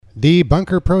The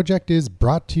Bunker Project is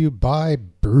brought to you by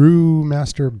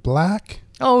Brewmaster Black.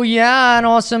 Oh, yeah, an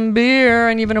awesome beer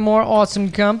and even a more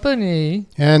awesome company.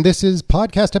 And this is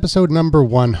podcast episode number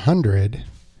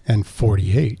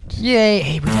 148. Yay.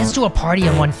 Hey, let's do a party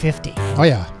on 150. Oh,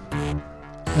 yeah.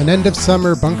 An end of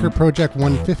summer Bunker Project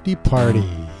 150 party.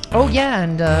 Oh, yeah,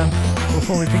 and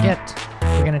before we forget,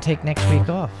 we're going to take next week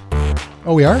off.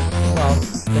 Oh, we are? Well,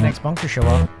 the next Bunker show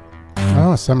off.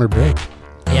 Oh, summer break.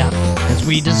 Yeah, because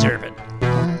we deserve it.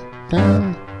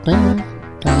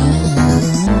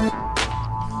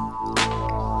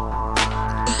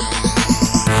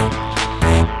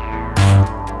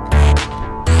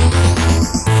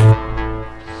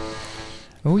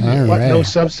 Oh, yeah. What? Right. No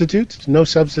substitutes? No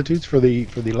substitutes for the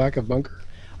lack of bunker?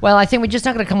 Well, I think we're just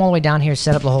not going to come all the way down here,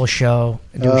 set up the whole show,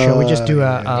 do a show. We just do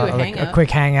a quick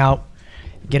hangout,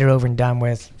 get it over and done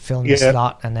with, fill in the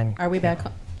slot, and then... Are we back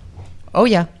on? Oh,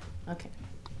 yeah. Okay.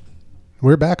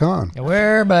 We're back on.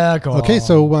 We're back on. Okay,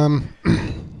 so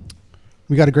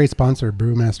we got a great sponsor,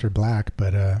 Brewmaster Black,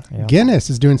 but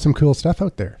Guinness is doing some cool stuff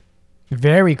out there.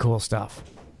 Very cool stuff.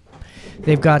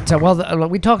 They've got,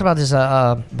 we talked about this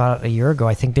about a year ago.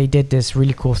 I think they did this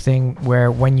really cool thing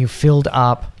where when you filled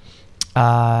up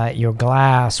your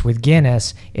glass with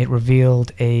Guinness, it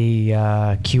revealed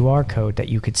a QR code that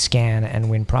you could scan and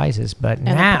win prizes. But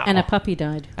And a puppy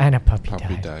died. And a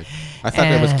puppy died. I thought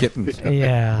that was kittens.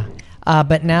 Yeah.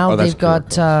 But now they've got,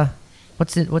 cool.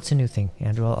 what's the new thing,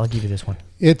 Andrew? I'll give you this one.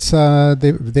 It's, in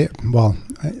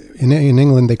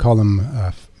England they call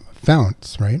them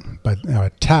founts, right? But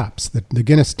taps. The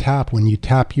Guinness tap, when you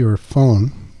tap your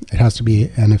phone, it has to be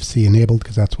NFC enabled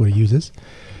because that's what it uses.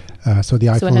 So the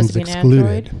iPhone is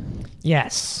excluded.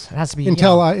 Yes, it has to be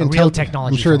until real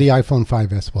technology. I'm sure the iPhone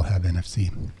 5S will have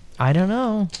NFC. I don't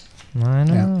know.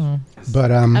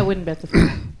 But I wouldn't bet the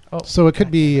phone. So it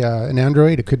could be an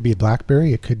Android, it could be a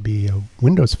BlackBerry, it could be a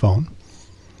Windows phone,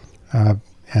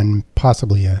 and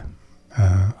possibly a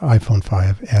iPhone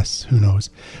 5S. Who knows?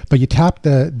 But you tap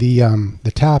the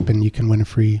tap, and you can win a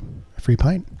free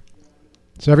pint.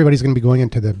 So everybody's going to be going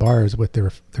into the bars with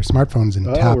their smartphones and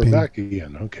tapping. We're back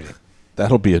again. Okay.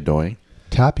 That'll be annoying.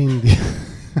 Tapping.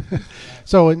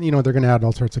 So, they're going to add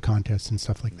all sorts of contests and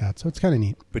stuff like that. So it's kind of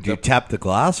neat. But do you tap the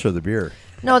glass or the beer?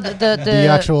 No, the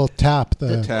actual tap.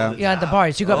 The tap. Yeah, the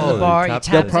bars. You go up to the bar, you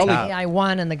tap it, probably- I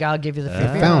won, and the guy will give you the free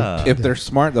beer. Fount. If they're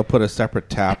smart, they'll put a separate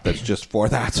tap that's just for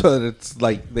that, so that it's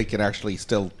like they can actually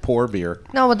still pour beer.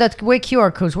 No, but that's the way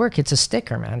QR codes work. It's a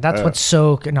sticker, man. That's what's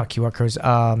so... Not QR codes.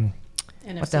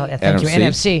 NFC. What the hell? Thank you,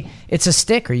 NFC. It's a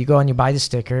sticker. You go and you buy the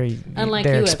sticker. Unlike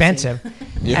they're UFC. expensive.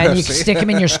 And you stick them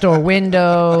in your store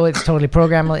window. It's totally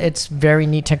programmable. It's very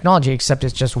neat technology, except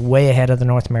it's just way ahead of the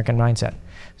North American mindset.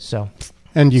 So...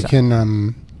 And you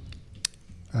can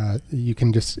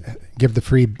just give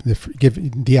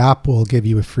the app will give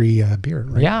you a free beer,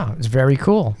 right? Yeah, it's very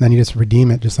cool. Then you just redeem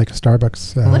it, just like a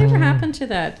Starbucks. Whatever happened to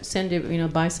that?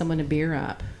 Buy someone a beer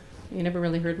app. You never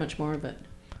really heard much more of it.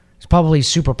 It's probably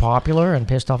super popular and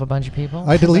pissed off a bunch of people.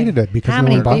 I deleted it because no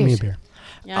one bought me a beer.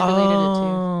 Yeah, I deleted it too.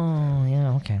 Oh,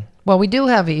 yeah, okay. Well, we do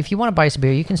have. If you want to buy us a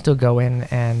beer, you can still go in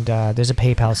and there's a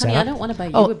PayPal set Honey, up. I don't want to buy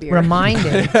you a beer.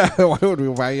 Reminding. Why would we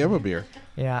buy him a beer?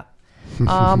 Yeah.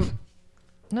 No,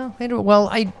 Andrew. Well,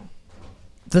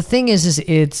 the thing is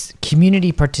it's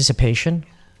community participation.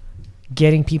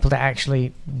 Getting people to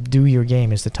actually do your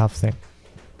game is the tough thing.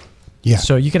 Yeah.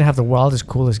 So you can have the wildest,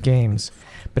 coolest games,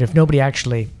 but if nobody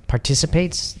actually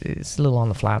participates, it's a little on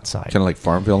the flat side. Kind of like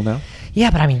Farmville now?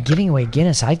 Yeah, but I mean, giving away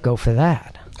Guinness, I'd go for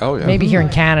that. Oh, yeah. Maybe here in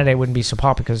Canada it wouldn't be so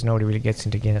popular because nobody really gets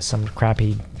into Guinness. Some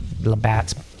crappy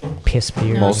Labatt's piss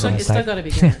beer. No, it's still got to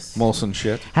be Guinness. Molson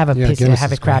shit. Have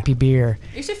a crappy beer.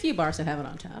 There's a few bars that have it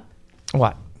on tap.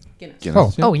 What?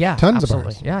 Guinness. Oh yeah, tons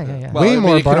absolutely. of bars. Yeah. Well, Way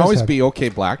more it bars can always have- be okay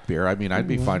black beer. I mean, I'd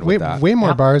be fine with that. Way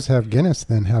more bars have Guinness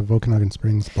than have Okanagan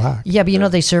Springs Black. Yeah,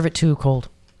 but they serve it too cold.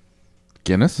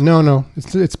 Guinness? No,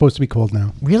 it's supposed to be cold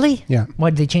now. Really? Yeah.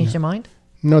 Why did they change their mind?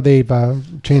 No, they've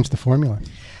changed the formula.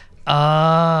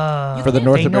 For the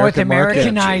North American market.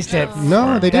 Americanized it.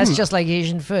 No, they That's didn't. just like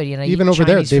Asian food. Even over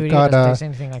there, they've got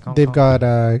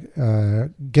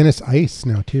Guinness Ice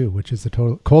now too, which is the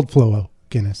total cold flow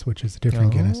Guinness, which is a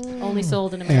different Guinness. Only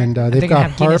sold in America. And they've got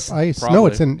have Harp Guinness? Ice. Probably. No,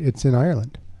 it's in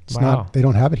Ireland. It's Wow. not. They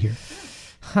don't have it here.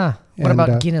 Huh. What And,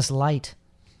 about Guinness Light?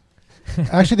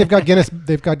 Actually, they've got Guinness.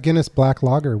 They've got Guinness Black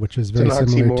Lager, which is very It's an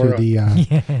similar to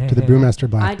the Brewmaster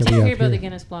Black. I that did we hear have about the here.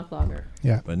 Guinness Black Lager.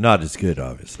 Yeah. But not as good,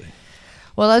 obviously.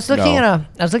 Well, I was looking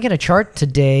at a chart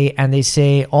today, and they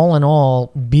say all in all,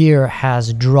 beer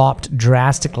has dropped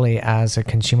drastically as a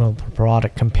consumable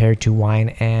product compared to wine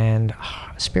and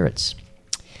spirits.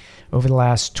 over the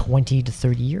last 20 to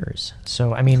 30 years.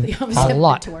 So, I mean, You obviously a haven't been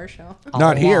lot. to our show. A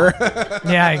Not here. lot.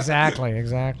 Yeah,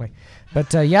 exactly.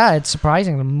 But yeah, it's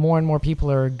surprising. More and more people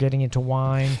are getting into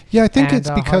wine. Yeah, I think and, it's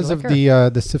hard because of liquor.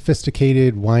 the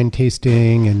sophisticated wine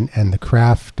tasting and the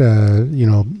craft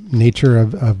nature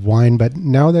of wine. But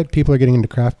now that people are getting into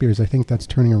craft beers, I think that's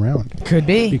turning around Could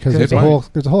be. because Could there's be.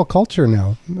 a whole culture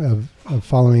now of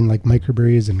following like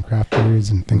microbreweries and craft beers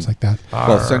and things like that.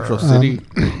 Well,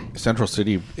 Central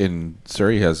City in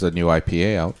Surrey has a new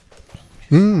IPA out.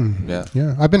 Yeah.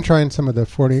 Yeah, I've been trying some of the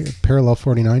Parallel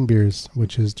 49 beers,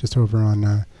 which is just over on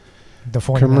The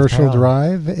 49th Commercial Parallel.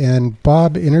 Drive, and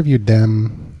Bob interviewed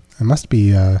them. It must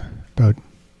be about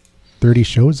 30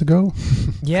 shows ago.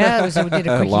 Yeah, we did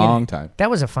a A quick long time. That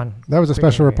was a fun. That was a quick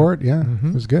special interview. report. Yeah,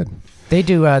 it was good. They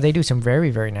do some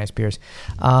very, very nice beers.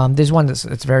 There's one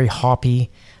that's very hoppy.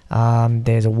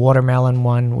 There's a watermelon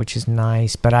one, which is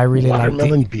nice, but I really like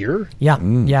Watermelon the beer? yeah,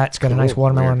 yeah. It's got a nice Cool,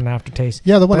 watermelon weird. aftertaste.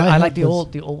 Yeah, the one But I I had like the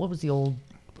was- old. What was the old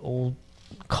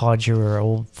codger or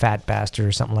old fat bastard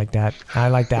or something like that? I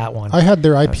like that one. I had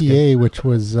their That's IPA, which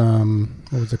was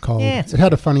what was it called? Yeah, it's it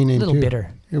had a funny name little too.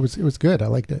 bitter. It was good. I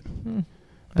liked it. I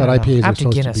But don't know. IPAs are after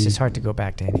supposed Guinness, to be. it's hard to go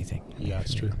back to anything. Yeah,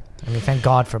 it's true. I mean, thank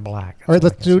God for black. All right,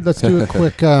 That's all I let's can do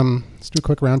say. a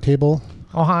quick round table.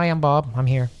 Oh, hi, I'm Bob. I'm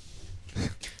here.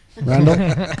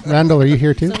 Randall, are you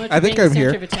here too? So much I for think being I'm the here.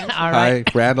 center of attention. All right.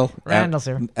 Hi, Randall. Randall,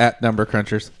 sir. At Number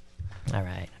Crunchers. All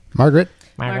right. Margaret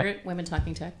Margaret, Women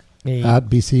Talking Tech. Yeah. at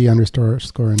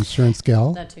BC_score insurance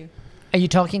gal. That too. Are you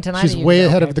talking tonight? She's Are you- way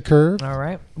ahead okay. of the curve. All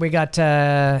right. We got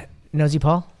Nosy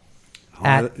Paul.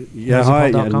 At Yeah, hi,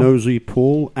 yeah, nosypaul.com. Nosy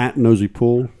Paul, at Nosy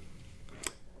Paul.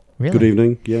 Really? Good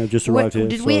evening. Yeah, just arrived here.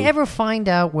 Did we so- ever find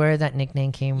out where that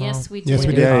nickname came Yes, from? we did. Yes,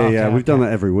 we did. Yeah, Okay, We've okay. done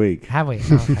that every week. Have we?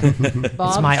 Okay. Bob,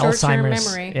 It's my short-term Alzheimer's.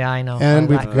 memory. Yeah, I know. And I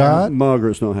we've like- got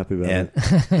Margaret's not happy about And,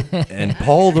 it. and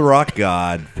Paul the Rock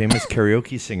God, famous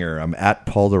karaoke singer. I'm at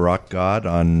Paul the Rock God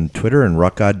on Twitter, and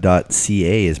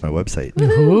rockgod.ca is my website.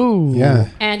 Ooh. yeah.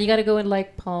 And you got to go and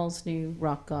like Paul's new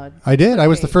Rock God. I did. I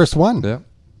was the page. first one. Yeah.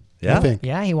 Yeah. I think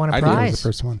Yeah, he won a I did. I was prize. the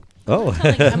first one. Oh,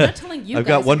 I'm not telling you I've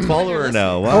guys, got one I'm telling your follower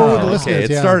now. listeners. Wow. Oh, the okay, listeners,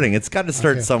 it's yeah. starting. It's got to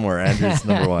start Okay. somewhere. Andrew's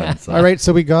number one. So. All right,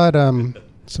 so we got some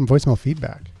voicemail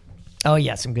feedback. Oh,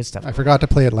 yeah, some good stuff. I forgot to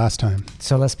play it last time.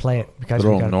 So let's play it because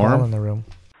Little we got Norm. Paul in the room.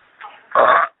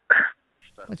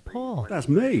 It's Paul. That's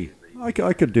me. I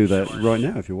could do that right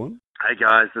now if you want. Hey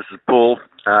guys, this is Paul.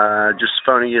 Just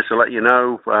phoning you to let you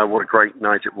know what a great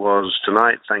night it was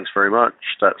tonight. Thanks very much.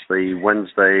 That's the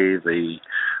Wednesday, the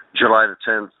July the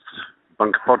 10th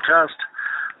Bunker Podcast.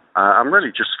 I'm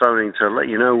really just phoning to let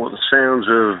you know what the sounds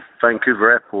of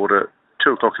Vancouver Airport at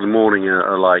 2 o'clock in the morning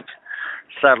are like.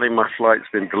 Sadly, my flight's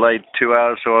been delayed 2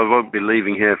 hours, so I won't be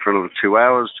leaving here for another 2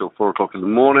 hours till 4 o'clock in the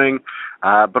morning.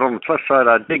 But on the plus side,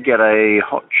 I did get a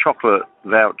hot chocolate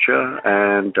voucher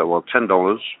and,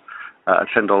 $10. A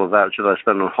 $10 voucher that I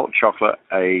spent on hot chocolate,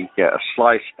 a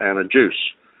slice and a juice.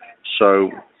 So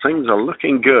things are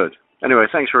looking good. Anyway,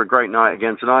 thanks for a great night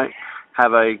again tonight.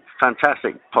 Have a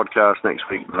fantastic podcast next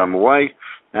week when I'm away,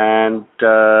 and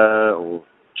or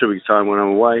 2 weeks' time when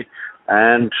I'm away.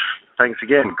 And thanks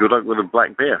again. Good luck with the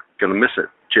black beer. Gonna miss it.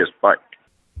 Cheers. Bye.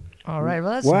 All right,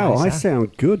 well, that's Wow, nice, I huh?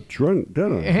 sound good drunk,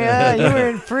 don't I? Yeah, you were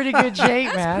in pretty good shape,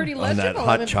 That's man. pretty On legible. that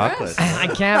hot I'm chocolate. impressed. I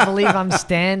can't believe I'm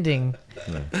standing.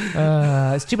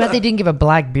 It's too bad they didn't give a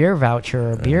black beer voucher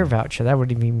or a beer voucher. That would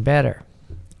have been better.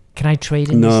 Can I trade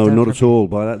in this No, stuff not for- at all.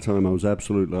 By that time, I was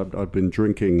absolutely. I'd been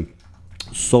drinking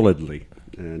solidly,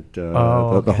 and the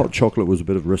okay. hot chocolate was a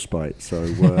bit of respite. So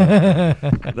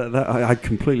I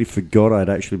completely forgot I'd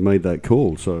actually made that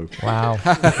call. So Wow.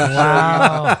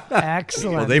 Wow.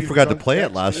 Excellent. Well, they forgot to play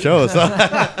it last show, so, so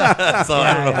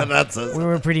I don't know what that says. We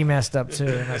were pretty messed up, too,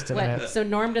 I must admit. What? So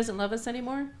Norm doesn't love us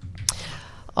anymore?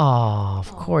 Oh,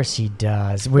 of course he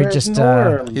does. We're Where's just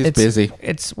Norm? He's it's- busy.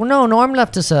 It's well, no. Norm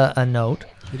left us a note.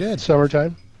 You did.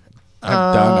 Summertime.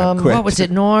 I'm done. I quit. What was it?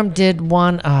 Norm did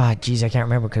one. Geez, I can't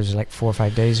remember because it was like 4 or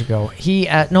 5 days ago. He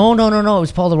no. It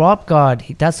was Paul the Rock God.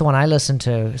 That's the one I listened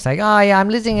to. It's like, oh yeah, I'm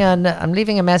leaving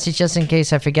a message just in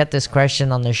case I forget this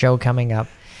question on the show coming up.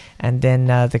 And then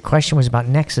the question was about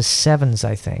Nexus 7s,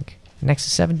 I think.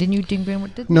 Nexus 7. Didn't you ding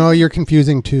did? No, you're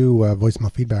confusing two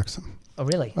voicemail feedbacks. Oh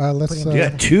really? Let's Putting You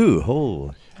got two.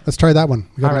 Oh. let's try that one.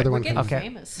 We got All right. another We're one. getting coming. Okay.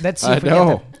 famous. Let's see I if we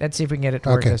know. get let's see if we can get it to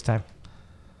work Okay. this time.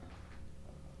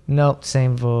 No,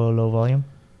 same low volume.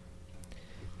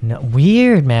 No,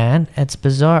 weird, man. It's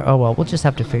bizarre. Oh well, we'll just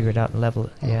have to figure it out and level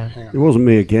it. Yeah. it wasn't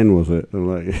me again, was it? I'm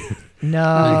like,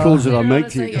 No. the calls that I Later on, make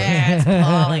it's to like, you. yeah, it's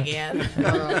Paul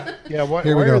again. Yeah, why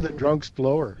Here we go. are the drunks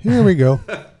blower? Here we go.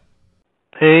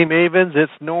 Hey, Mavens,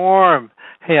 it's Norm.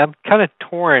 Hey, I'm kind of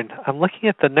torn. I'm looking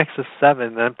at the Nexus 7,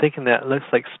 and I'm thinking that it looks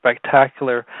like a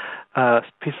spectacular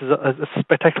piece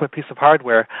of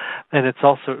hardware, and it's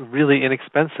also really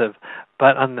inexpensive.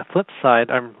 But on the flip side,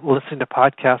 I'm listening to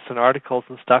podcasts and articles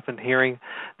and stuff and hearing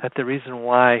that the reason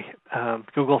why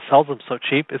Google sells them so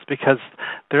cheap is because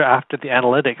they're after the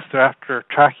analytics. They're after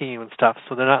tracking you and stuff.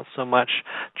 So they're not so much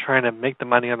trying to make the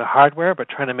money on the hardware, but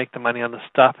trying to make the money on the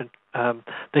stuff and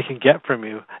they can get from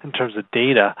you in terms of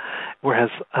data.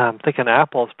 Whereas I'm thinking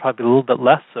Apple is probably a little bit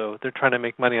less so. They're trying to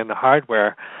make money on the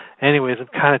hardware. Anyways, I'm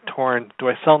kind of torn. Do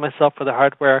I sell myself for the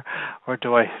hardware or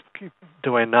do I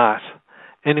not?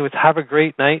 Anyways, have a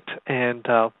great night, and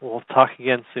we'll talk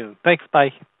again soon. Thanks,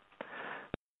 bye.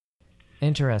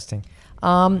 Interesting.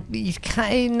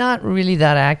 Not really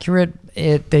that accurate.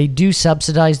 They do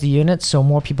subsidize the units, so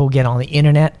more people get on the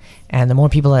internet, and the more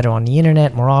people that are on the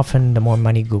internet, more often, the more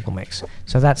money Google makes.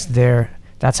 So that's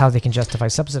how they can justify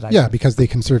subsidizing. Yeah, because they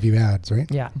can serve you ads, right?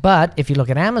 Yeah, but if you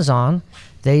look at Amazon,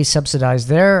 they subsidize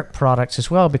their products as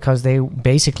well because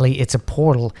it's a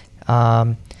portal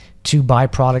to buy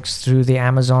products through the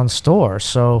Amazon store.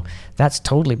 So that's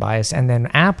totally biased. And then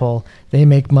Apple, they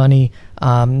make money,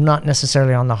 not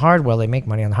necessarily on the hardware. They make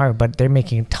money on the hardware, but they're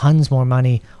making tons more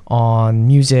money on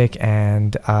music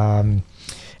and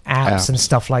apps and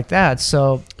stuff like that.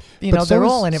 So, they're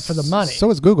all in it for the money.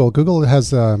 So is Google. Google has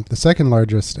the second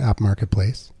largest app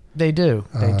marketplace. They do.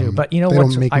 But they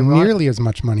don't make nearly as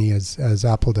much money as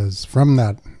Apple does from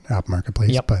that app marketplace.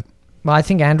 Yep. But well, I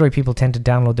think Android people tend to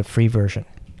download the free version.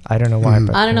 I don't know why.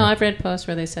 But I don't know. I've read posts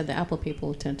where they said the Apple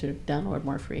people tend to download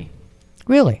more free.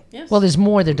 Really? Yes. Well, there's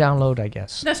more to download, I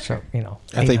guess. That's true.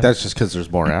 I think that's just because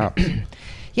there's more apps.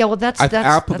 Yeah, well, that's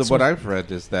Apple. that's what I've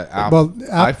read is that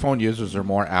iPhone users are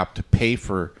more apt to pay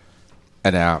for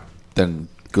an app than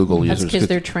Google That's users. because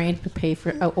they're trained to pay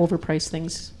for overpriced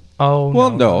things. Oh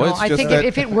well, no. It's I just think that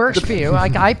if it works for you,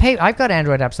 like I've got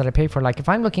Android apps that I pay for. Like if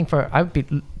I'm looking for,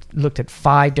 looked at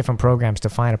 5 different programs to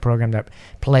find a program that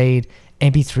played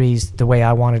MP3s the way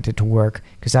I wanted it to work,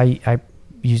 because I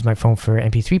use my phone for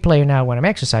MP3 player now when I'm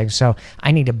exercising. So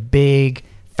I need a big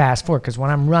fast forward because when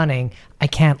I'm running, I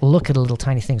can't look at a little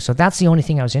tiny thing. So that's the only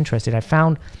thing I was interested. I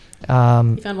found. You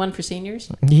found one for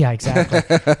seniors? Yeah, exactly.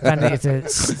 It's a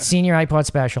senior iPod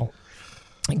special.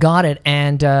 Got it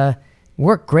and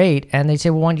worked great. And they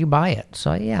say, well, why don't you buy it?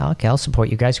 So yeah, okay, I'll support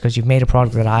you guys because you've made a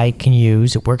product that I can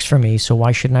use. It works for me. So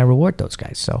why shouldn't I reward those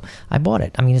guys? So I bought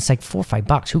it. I mean, it's like $4 or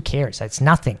 $5. Who cares? It's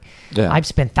nothing. Yeah. I've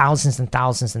spent thousands and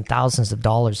thousands and thousands of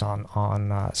dollars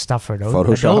on stuff for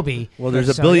Adobe. Well,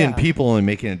 there's a billion people only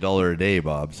making $1 a day,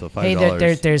 Bob. So $5.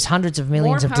 Hey, there's hundreds of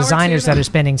millions of designers that are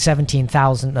spending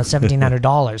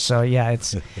 $1,700. So yeah,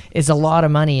 it's a lot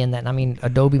of money in that. I mean,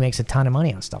 Adobe makes a ton of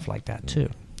money on stuff like that too.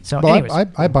 So anyways.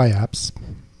 I buy apps,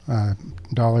 $1,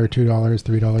 $2,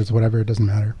 $3, whatever. It doesn't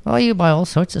matter. Oh, you buy all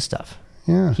sorts of stuff.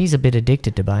 Yeah. He's a bit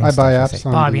addicted to buying stuff. I buy apps.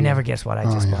 Bob, you never guess what I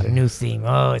just bought. A new theme.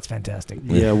 Oh, it's fantastic.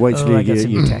 Yeah, wait till you get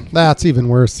new tech. That's even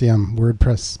worse. See,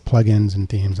 WordPress plugins and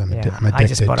themes. I'm addicted I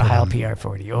just bought a Heil them.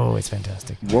 PR40. Oh, it's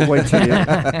fantastic. Well, wait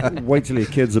till your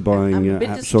kids are buying I'm a bit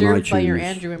apps on disturbed iTunes. by your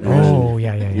Andrew impression. Oh,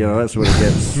 yeah. Yeah, that's what it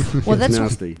gets. Well, gets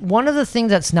that's nasty. one of the things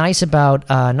that's nice about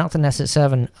not the Nexus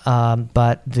 7,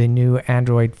 but the new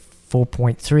Android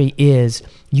 4.3 is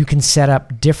you can set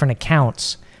up different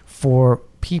accounts for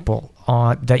people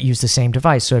that use the same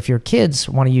device. So if your kids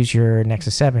want to use your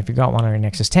Nexus 7, if you got one on your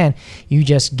Nexus 10, you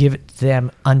just give it to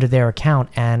them under their account,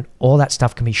 and all that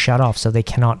stuff can be shut off, so they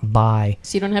cannot buy.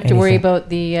 So you don't have to worry about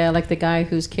the like the guy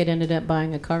whose kid ended up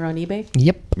buying a car on eBay.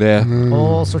 Yep. Yeah.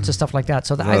 All sorts of stuff like that.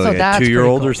 So I thought like that's a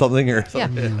 2-year-old pretty cool. or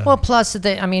something. Yeah. Well, plus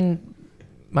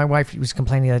my wife was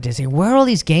complaining the other day, saying, where all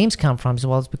these games come from? So,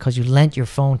 well, it's because you lent your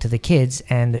phone to the kids,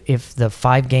 and if the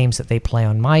 5 games that they play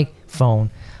on my phone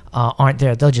aren't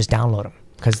there, they'll just download them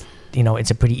because it's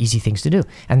a pretty easy things to do,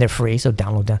 and they're free. So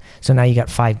download them. So now you got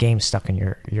 5 games stuck in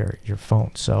your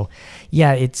phone. So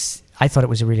yeah, I thought it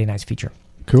was a really nice feature.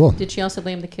 Cool. Did she also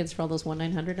blame the kids for all those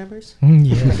 1-900 numbers?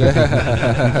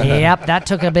 Yeah. Yep, that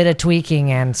took a bit of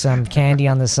tweaking and some candy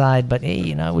on the side, but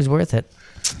hey, it was worth it.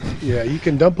 Yeah, you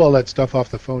can dump all that stuff off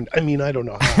the phone. I mean, I don't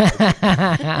know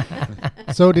how.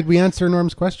 So did we answer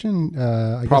Norm's question?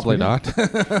 I Probably guess we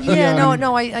did. not. Yeah,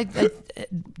 no. I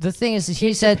the thing is,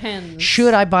 he said, depends.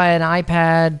 should I buy an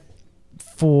iPad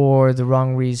for the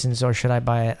wrong reasons, or should I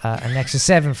buy a Nexus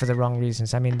 7 for the wrong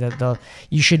reasons? I mean,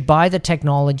 you should buy the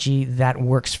technology that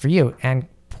works for you. And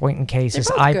point in case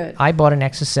is, I bought a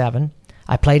Nexus 7.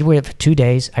 I played with it for 2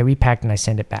 days. I repacked and I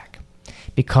sent it back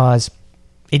because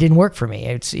it didn't work for me.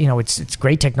 It's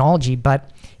great technology,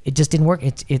 but it just didn't work.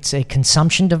 It's a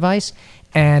consumption device,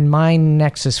 and my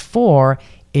Nexus 4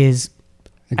 is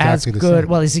exactly as the good. same.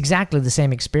 Well, it's exactly the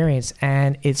same experience,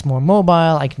 and it's more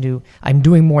mobile. I'm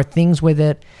doing more things with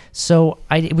it. So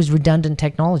it was redundant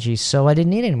technology, so I didn't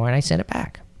need it anymore, and I sent it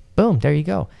back. Boom, there you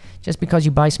go. Just because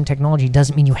you buy some technology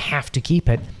doesn't mean you have to keep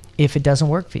it if it doesn't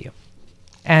work for you.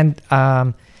 And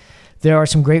there are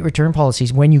some great return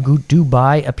policies. When you do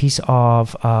buy a piece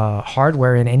of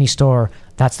hardware in any store,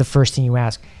 that's the first thing you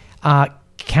ask.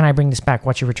 Can I bring this back?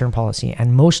 What's your return policy?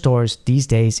 And most stores these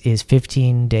days is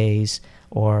 15 days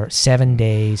or 7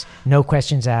 days, no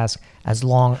questions asked, as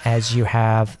long as you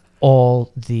have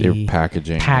all the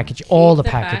packaging, all the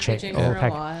Keep packaging, for a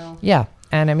while. Yeah,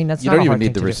 and I mean that's You not don't a even hard need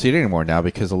thing the to do. receipt anymore now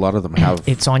because a lot of them have.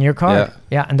 It's on your card.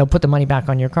 Yeah, and they'll put the money back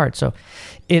on your card. So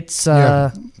it's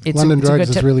London it's a Drugs good is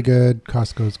tip. really good.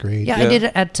 Costco's great. Yeah, I did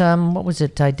it at what was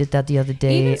it? I did that the other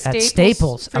day Even at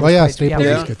Staples. Staples. Oh, yeah, Staples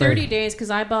Yeah. is good. 30 days because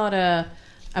I bought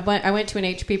I went to an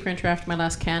HP printer after my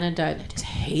last Canon died. I just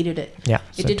hated it. Yeah,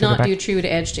 It so did took it not back. do true to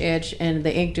edge, and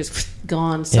the ink just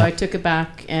gone. So Yeah. I took it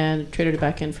back and traded it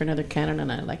back in for another Canon, and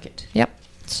I like it. Yep.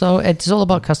 So it's all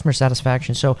about customer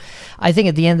satisfaction. So I think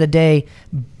at the end of the day,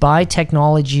 buy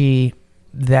technology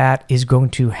that is going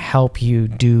to help you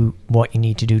do what you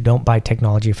need to do. Don't buy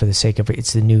technology for the sake of it.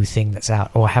 It's the new thing that's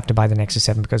out. Or I have to buy the Nexus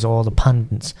 7 because all the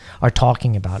pundits are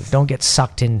talking about it. Don't get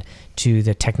sucked into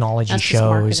the technology That's just shows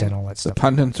marketing. and all that The stuff.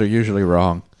 pundits are usually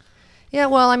wrong. Yeah,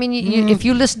 well, I mean, if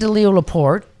you listen to Leo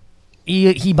Laporte,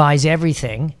 he buys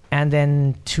everything, and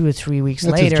then 2 or 3 weeks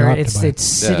That's his later, job to it's buy it.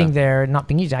 sitting there not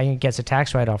being used. He gets a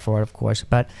tax write-off for it, of course,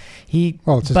 but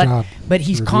It's his job but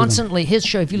he's to review constantly his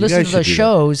show. If you listen guys to those should do that.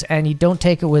 shows and you don't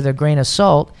take it with a grain of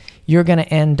salt, you're going to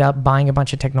end up buying a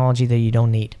bunch of technology that you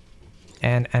don't need,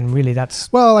 and really that's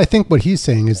Well, I think what he's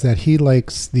saying is that he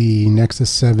likes the Nexus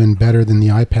 7 better than the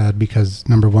iPad because,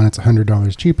 number one, it's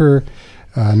 $100 cheaper.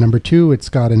 Number two, it's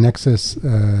got a Nexus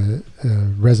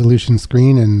resolution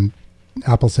screen, and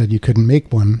Apple said you couldn't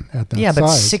make one at that yeah. But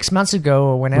size. 6 months ago,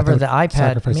 or whenever the Without iPad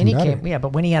sacrificing Mini battery. came, yeah.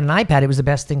 But when he had an iPad, it was the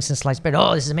best thing since sliced bread.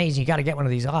 Oh, this is amazing! You got to get one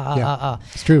of these.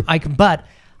 It's true. But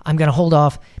I'm going to hold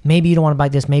off. Maybe you don't want to buy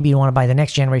this. Maybe you want to buy the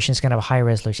next generation. It's going to have a higher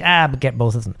resolution. But get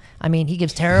both of them. I mean, he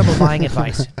gives terrible buying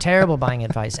advice. Terrible buying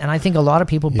advice. And I think a lot of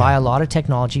people buy a lot of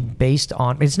technology based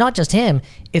on. It's not just him.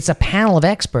 It's a panel of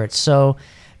experts. So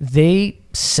they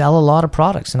sell a lot of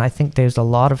products, and I think there's a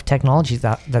lot of technology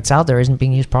that's out there isn't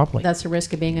being used properly. That's the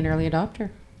risk of being an early adopter.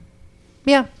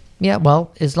 Yeah.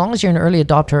 Well, as long as you're an early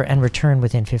adopter and return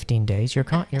within 15 days, you're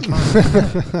fine.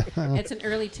 It's an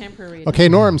early temporary. Okay,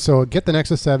 Norm, so get the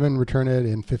Nexus 7, return it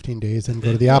in 15 days, and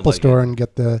go to the You'll Apple like Store it. and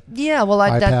get the Yeah. Well,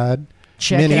 iPad.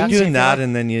 check Mini. it out. Keep See doing if that, you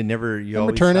and then you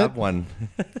always return have it. one.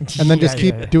 And then just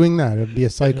Yeah, keep doing that. It'll be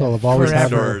a cycle of always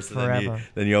Forever. having. Stores, and then Forever.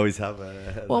 then you always have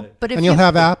a. Well, but if And you'll you-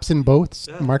 have apps in both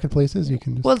marketplaces. You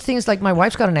can just. Well, the thing is, like, my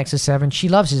wife's got an Nexus 7. She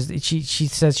loves it. She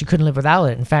says she couldn't live without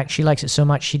it. In fact, she likes it so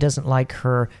much she doesn't like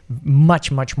her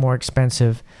much more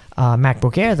expensive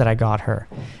MacBook Air that I got her.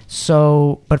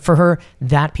 So, but for her,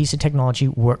 that piece of technology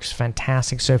works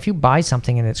fantastic. So if you buy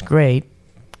something and it's great,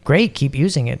 keep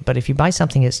using it. But if you buy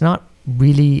something that's not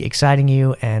really exciting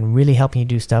you and really helping you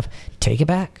do stuff, take it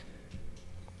back.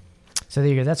 So there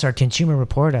you go. That's our consumer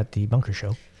report at the Bunker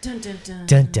Show. Dun, dun, dun.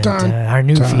 Dun, dun, dun. Our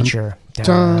new Dun, feature.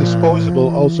 dun.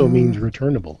 Disposable also means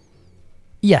returnable.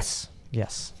 Yes,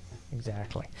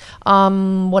 exactly.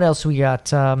 What else we got?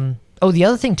 The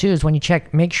other thing too is when you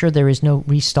check, make sure there is no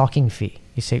restocking fee.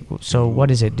 You say, so what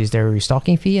is it? Is there a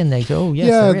restocking fee? And they go, oh, yes,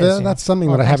 there is. That's something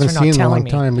Well, that I thanks haven't for not seen in a telling long me.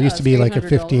 time. There used to be like a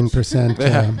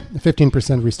 $300.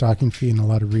 15% restocking fee in a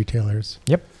lot of retailers.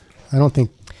 Yep. I don't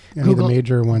think any Google- of the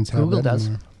major ones have Google that does.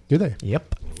 anymore. Do they?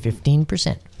 Yep,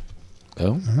 15%.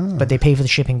 Oh, But they pay for the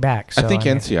shipping back. So I think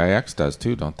mean, NCIX does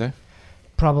too, don't they?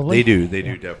 probably. They do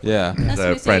definitely. Yeah. That's A what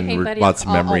you say, friend hey, buddy, bought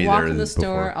some memory I'll walk there in the before.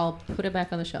 store, I'll put it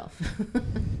back on the shelf.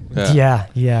 Yeah.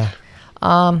 Well,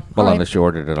 all right. unless you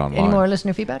ordered it online. Any more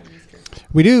listener feedback?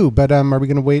 We do, but are we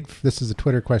going to wait? This is a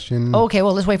Twitter question. Okay,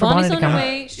 well, let's wait for Bonnie's Bonnie to on come. her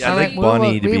way. Yeah, I'd All like right,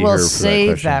 Bonnie to we be will here for that save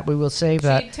question. that. We will save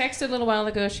that. She texted a little while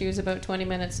ago. She was about 20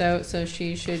 minutes out, so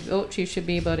she should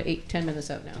be about 10 minutes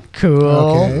out now. Cool.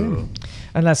 Okay.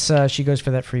 Unless she goes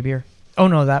for that free beer. Oh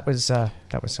no, that was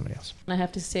somebody else. And I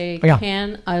have to say, Oh, yeah.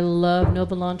 Ken, I love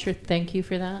Nova Launcher. Thank you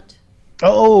for that.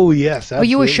 Oh, yes. Oh,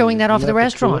 you were absolutely. showing that off Isn't the the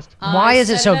restaurant. coolest? Why I is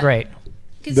it set so it up- great?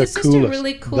 Because The it's just a coolest.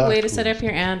 really cool The way to set coolest. up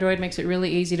your Android. Makes it really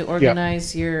easy to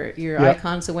organize your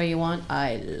icons the way you want.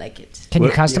 I like it. Can you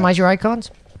What- customize your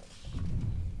icons?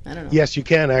 I don't know. Yes, you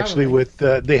can actually.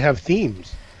 Probably. They have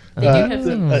themes. They do have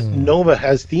themes. Nova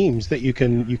has themes that you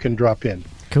can drop in.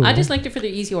 Cool. I just liked it for the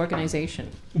easy organization.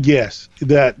 Yes,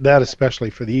 that especially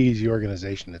for the easy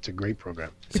organization. It's a great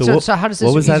program. So how does this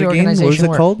What was that easy again? What was organization it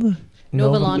work? called?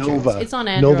 Nova Nova? Launcher. Nova. It's on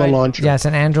Android. Nova Launcher. Yeah, it's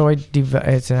an Android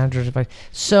device.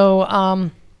 So,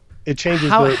 It changes.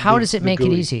 how does it the make it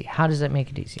GUI. easy? How does that make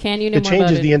it easy? Can you know It more about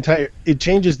changes it? the entire. It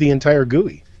changes the entire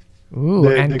GUI. Ooh,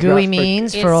 The- and the GUI graphic-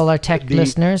 means for It's all our tech The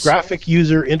listeners. graphic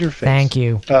user interface. Thank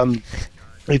you.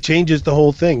 It changes the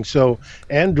whole thing. So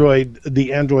the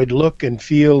Android look and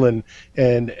feel and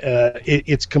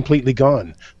it's completely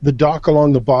gone. The dock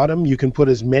along the bottom, you can put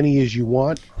as many as you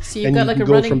want. So you've and got you like can a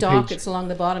go running from dock. page- It's along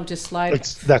the bottom. Just slide.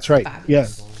 That's right. Yeah,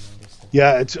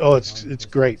 yeah. It's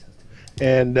great,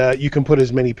 and you can put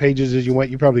as many pages as you want.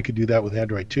 You probably could do that with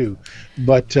Android too,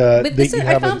 but But this you is,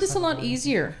 I have found this a lot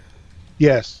easier.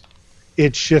 yes,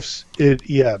 it shifts.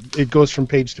 It goes from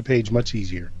page to page much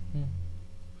easier.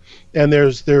 And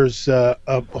there's a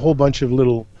whole bunch of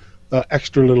little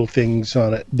extra little things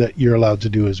on it that you're allowed to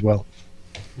do as well.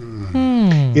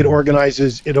 It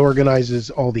organizes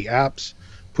all the apps,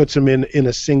 puts them in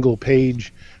a single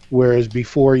page, whereas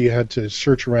before you had to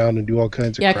search around and do all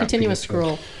kinds of Yeah, crap to continuous get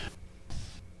scroll.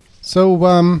 So,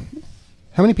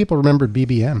 how many people remember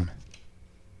BBM?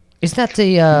 Is that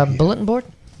the bulletin board?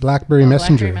 BlackBerry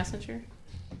Messenger. BlackBerry Messenger.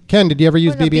 Ken, did you ever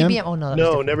use Oh, no, BBM? Oh, no. That was No,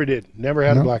 different. never did. Never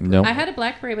had No? a BlackBerry. No. I had a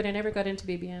BlackBerry, but I never got into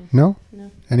BBM. No?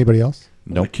 No. Anybody else?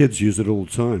 My kids use it all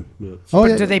the time. Oh,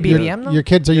 But do they BBM though? Your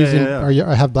kids are Yeah, using. yeah, yeah. Are you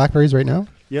have Blackberries right now?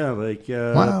 Yeah,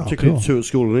 Wow, particularly cool. two at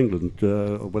school in England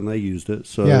when they used it.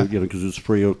 So Yeah. because it's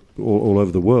free all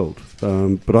over the world.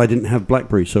 But I didn't have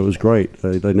BlackBerry, so it was great.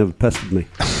 They never pestered me.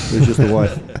 It was just the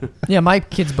wife. Yeah, my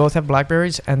kids both have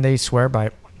Blackberries, and they swear by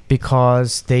it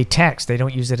because they text. They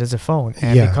don't use it as a phone,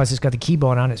 and Yeah. because it's got the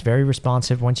keyboard on, it's very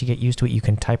responsive. Once you get used to it, you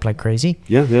can type like crazy.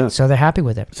 Yeah, yeah. So they're happy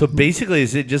with it. So basically,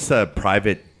 is it just a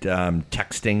private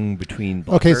texting between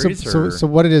Okay, Blackberries? so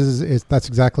what it is that's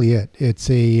exactly it. It's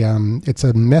a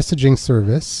messaging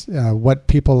service. What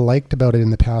people liked about it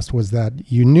in the past was that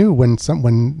you knew when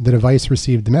the device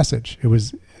received the message. It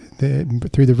was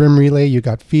through the RIM relay. You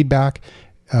got feedback.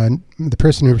 The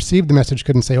person who received the message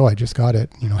couldn't say, "Oh, I just got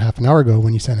it," half an hour ago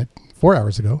when you sent it 4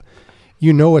 hours ago.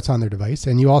 You know it's on their device,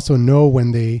 and you also know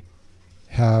when they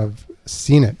have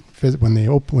seen it. When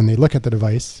they look at the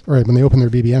device, or when they open their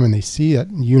BBM and they see it,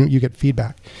 you get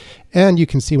feedback, and you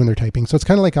can see when they're typing. So it's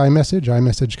kind of like iMessage.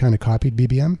 iMessage kind of copied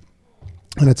BBM,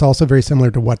 and it's also very similar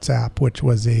to WhatsApp, which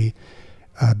was a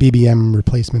BBM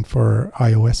replacement for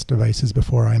iOS devices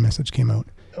before iMessage came out.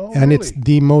 Oh, And really? it's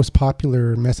the most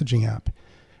popular messaging app.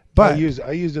 But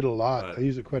I use it a lot. I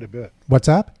use it quite a bit.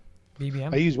 WhatsApp?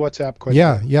 BBM. I use WhatsApp quite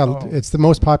Yeah, a bit. yeah. Oh. It's the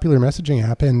most popular messaging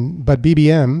app, but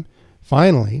BBM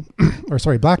finally,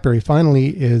 BlackBerry finally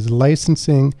is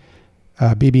licensing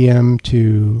BBM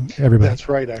to everybody. That's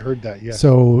right. I heard that. Yeah.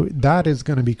 So that is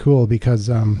going to be cool because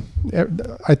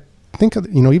I think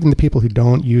even the people who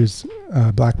don't use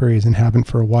Blackberries and haven't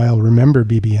for a while remember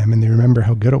BBM and they remember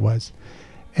how good it was.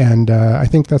 And I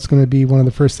think that's going to be one of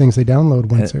the first things they download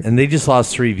once. And they just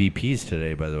lost 3 VPs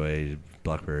today, by the way,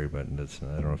 BlackBerry. But I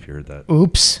don't know if you heard that.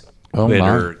 Oops.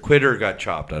 Oh, Quitter got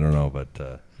chopped. I don't know, but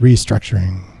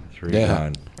Restructuring. 3 Yeah,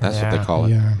 gone. that's what they Yeah. call it.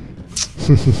 Yeah.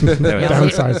 Anyway,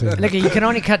 Downsizing. Look, you can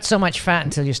only cut so much fat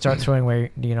until you start throwing away,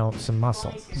 some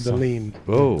muscle. The lean.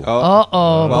 whoa. Uh Well,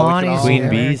 oh, we can Bonnie's all- Queen in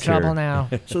bees trouble here. now.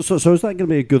 So is that going to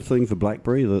be a good thing for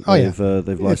BlackBerry that Oh, yeah.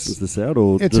 they've licensed this out,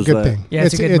 or It's a does good that- thing. Yeah,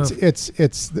 it's a good move.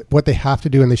 It's what they have to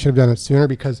do, and they should have done it sooner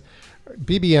because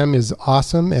BBM is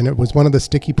awesome, and it was one of the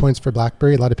sticky points for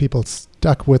BlackBerry. A lot of people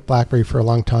stuck with BlackBerry for a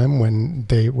long time when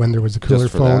there was a cooler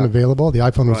Just for phone that. available. The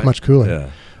iPhone was Right. much cooler. Yeah.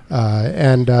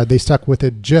 And they stuck with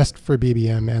it just for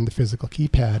BBM and the physical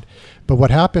keypad. But what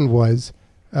happened was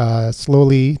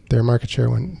slowly their market share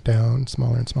went down,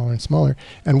 smaller and smaller and smaller.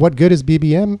 And what good is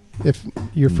BBM if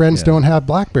your friends Yeah. don't have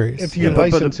Blackberries? If you Yeah,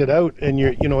 but- license it out and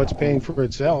it's paying for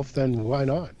itself, then why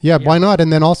not? Yeah, why not?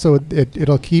 And then also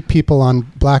it'll keep people on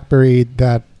BlackBerry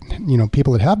that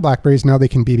people that have Blackberries now they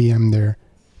can BBM their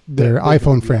They can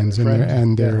iPhone BBM friends their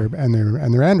and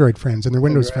their Android friends and their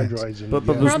Windows Their friends. Androids and- But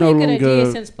yeah. there's Probably no a good idea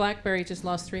longer. since BlackBerry just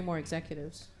lost 3 more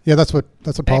executives. Yeah, that's what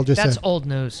Paul just That's said. old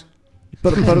news.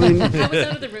 But I mean, I was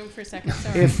out of the room for a second.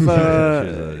 Sorry. if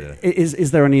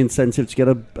is there any incentive to get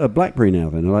a BlackBerry now?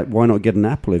 Then, like, why not get an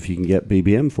Apple if you can get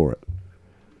BBM for it?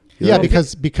 Yeah,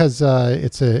 because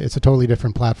it's a totally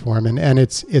different platform and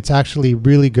it's actually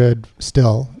really good,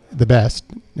 still the best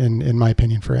in my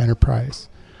opinion for enterprise.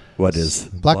 What is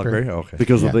BlackBerry. Okay.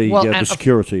 Because of Yeah. the Well, the and-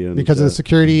 security and Because of the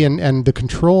security and the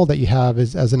control that you have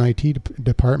as an IT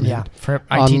department. Yeah, for IT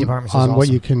on, departments is on what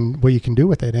awesome. you can do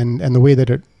with it and the way that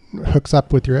it hooks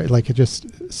up with your it just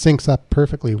syncs up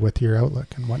perfectly with your Outlook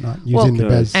and whatnot using the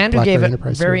Well, BES Andrew BlackBerry gave a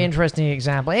Enterprise very server. interesting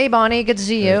example. Hey, Bonnie, good to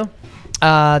see you.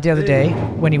 the other day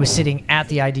when he was sitting at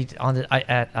the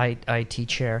IT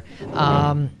chair.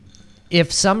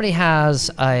 If somebody has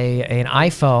an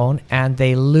iPhone and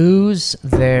they lose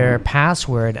their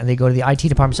password and they go to the IT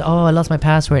department and say, "Oh, I lost my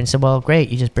password," and say, "Well, great,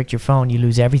 you just bricked your phone, you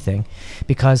lose everything,"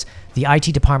 because the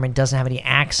IT department doesn't have any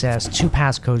access to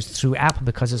passcodes through Apple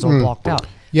because it's all blocked out.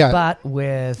 Yeah, but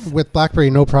with BlackBerry,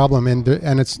 no problem, and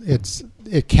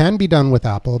it can be done with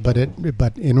Apple, but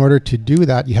in order to do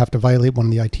that, you have to violate one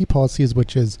of the IT policies,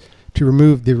 which is to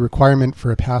remove the requirement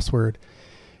for a password.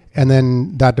 And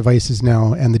then that device is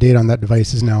now, and the data on that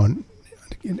device is now,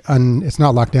 it's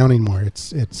not locked down anymore.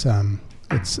 It's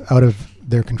out of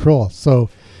their control. So,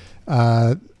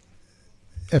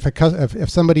 if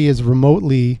somebody is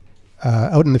remotely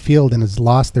out in the field and has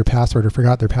lost their password or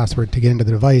forgot their password to get into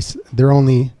the device, their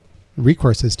only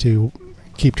recourse is to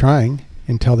keep trying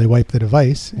until they wipe the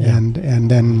device and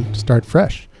then start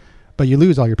fresh. But you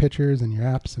lose all your pictures and your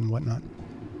apps and whatnot.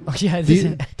 Oh, yeah,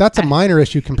 that's a minor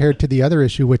issue compared to the other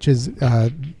issue, which is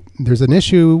there's an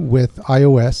issue with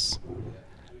iOS,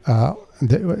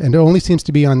 and it only seems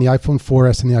to be on the iPhone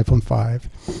 4S and the iPhone 5.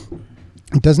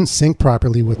 It doesn't sync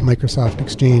properly with Microsoft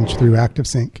Exchange through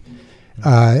ActiveSync.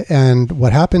 And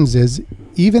what happens is,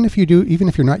 even if you're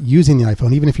not using the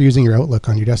iPhone, even if you're using your Outlook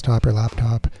on your desktop or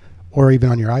laptop, or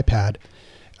even on your iPad,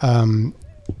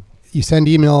 you send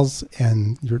emails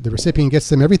and the recipient gets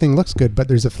them. Everything looks good, but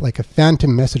there's a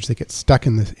phantom message that gets stuck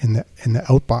in the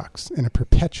outbox, and it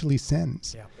perpetually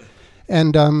sends. Yeah.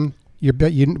 And one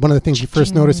of the things you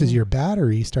first notice is your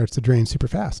battery starts to drain super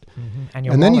fast,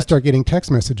 and then you start getting text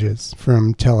messages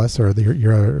from TELUS or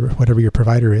your whatever your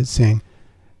provider is saying,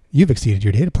 "You've exceeded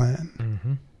your data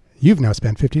plan. You've now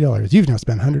spent $50. You've now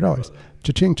spent $100.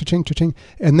 Cha-ching, cha-ching, cha-ching."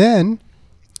 And then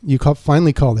you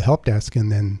finally call the help desk,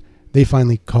 and then they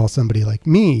finally call somebody like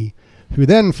me, who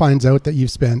then finds out that you've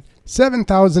spent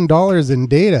 $7,000 in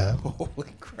data.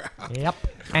 Holy crap! Yep.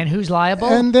 And who's liable?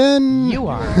 And then you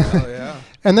are. Oh, yeah.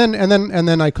 And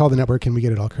then I call the network, and we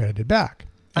get it all credited back.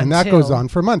 And that goes on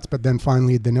for months. But then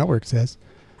finally, the network says,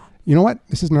 "You know what?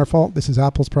 This isn't our fault. This is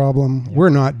Apple's problem. We're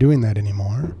not doing that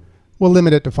anymore. We'll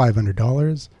limit it to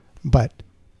 $500." But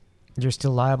you're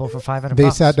still liable for $500. They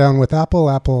sat down with Apple.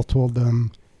 Apple told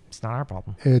them, "It's not our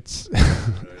problem." It's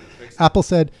Apple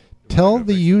said, "Tell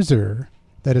the user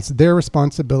that it's their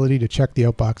responsibility to check the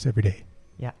outbox every day."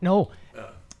 Yeah. No.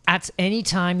 At any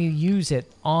time you use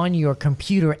it on your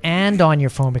computer and on your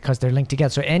phone, because they're linked together.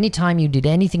 So anytime you did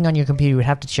anything on your computer, you would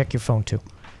have to check your phone too.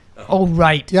 Oh,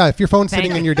 right. Yeah, if your phone's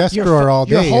sitting in your desk drawer all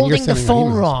day, you're holding the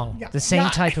phone emails wrong. Yeah. The same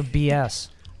type of BS.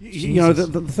 You know,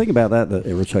 the thing about that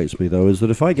irritates me, though, is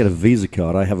that if I get a Visa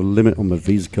card, I have a limit on my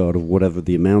Visa card of whatever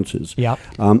the amount is. Yep.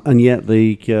 And yet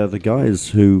the guys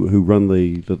who run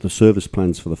the service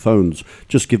plans for the phones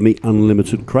just give me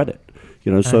unlimited credit.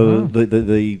 You know, so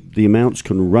the amounts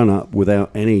can run up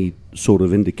without any sort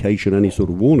of indication, any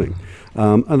sort of warning.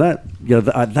 And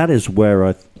that is where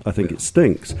I think it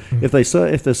stinks. If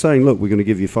they're saying, "Look, we're going to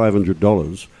give you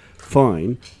 $500,"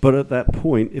 fine, but at that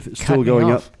point, if it's still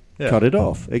going up, cut it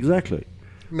off. Exactly.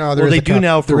 No, they do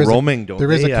now for roaming, don't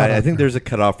they? I think there's a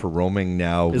cutoff for roaming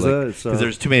now. Because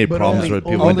there's too many problems with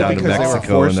people went down to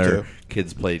Mexico and their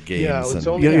kids played games.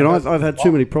 I've had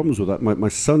too many problems with that. My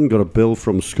son got a bill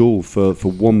from school for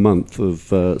 1 month of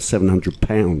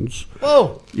 £700.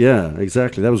 Whoa! Yeah,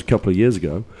 exactly. That was a couple of years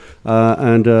ago.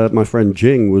 And my friend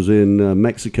Jing was in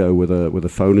Mexico with a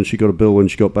phone, and she got a bill when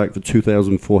she got back for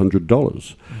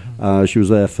 $2,400. She was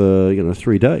there for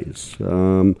 3 days.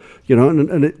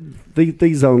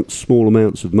 These aren't small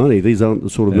amounts of money. These aren't the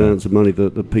sort of amounts of money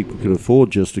that people can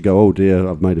afford just to go, "Oh dear,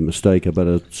 I've made a mistake. I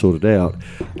better sort it out."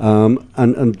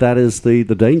 And that is the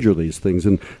danger of these things.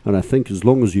 And I think as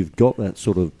long as you've got that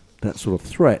sort of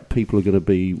threat, people are going to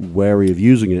be wary of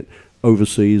using it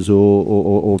overseas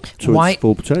or to its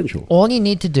full potential. All you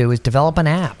need to do is develop an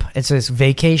app. It's this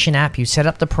vacation app. You set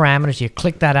up the parameters, you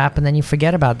click that app, and then you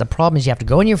forget about it. The problem is you have to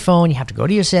go in your phone, you have to go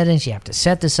to your settings, you have to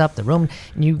set this up, the room,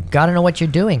 and you got to know what you're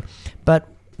doing. But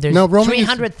there's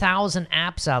 300,000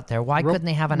 apps out there. Why couldn't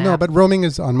they have an app? No, but roaming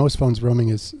is, on most phones, roaming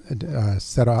is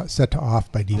set to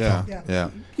off by default.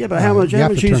 Yeah, but how much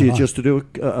easier just to do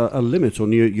a limit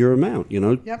on your amount, you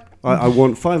know? Yep. I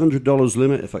want $500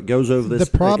 limit. If it goes over this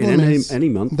any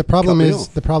month, the problem is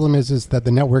that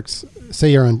the networks,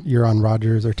 say you're on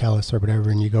Rogers or TELUS or whatever,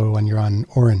 and you go and you're on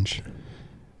Orange.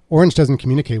 Orange doesn't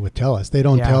communicate with TELUS. They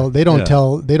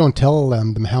don't tell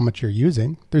them how much you're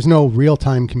using. There's no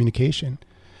real-time communication.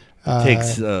 It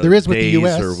takes there is with days the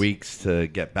US or weeks to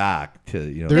get back to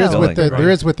there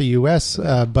is with the US,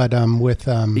 but with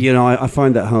I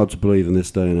find that hard to believe in this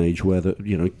day and age where it's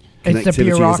the connectivity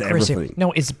bureaucracy. is everything.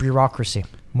 No, it's bureaucracy.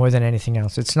 more than anything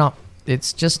else.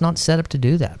 It's just not set up to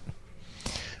do that.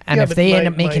 And Yeah, if but they my- end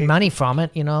up making my- money from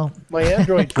it, My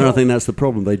Android And I phone, think that's the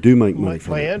problem. They do make money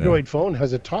from my it. Android phone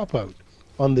has a top out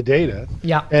on the data.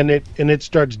 Yeah. And it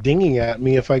starts dinging at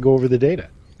me if I go over the data.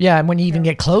 yeah, and when you even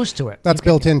get close to it. That's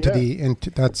built into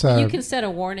that's you can set a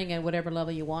warning at whatever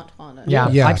level you want on it. Yeah,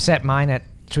 Yeah. I've set mine at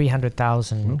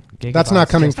 300,000 gigabytes. that's not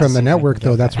coming just to from the see if I network can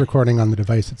though. get That's that. recording on the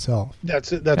device itself.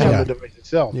 That's on Yeah. the device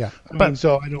itself. Yeah. I mean,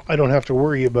 so I don't have to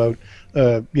worry about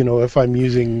if I'm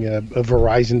using a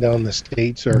Verizon down in the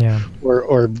States or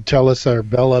Telus or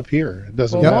Bell up here. It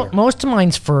doesn't Well, matter. most of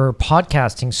mine's for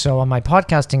podcasting. So on my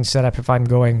podcasting setup, if I'm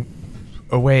going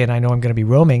away and I know I'm going to be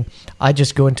roaming, I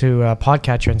just go into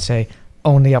Podcatcher and say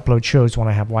only upload shows when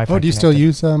I have Wi-Fi. Oh, do you still connected.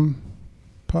 use I'm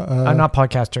not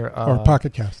Podcaster. or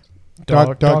Pocket Cast?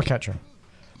 Dogcatcher.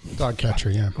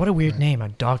 Dogcatcher, yeah. What a weird name, a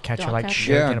dogcatcher, like Dogcatcher.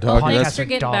 shit. Yeah, and a dog- podcast Thanks for with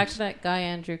getting back dogs. to that guy,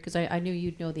 Andrew, because I knew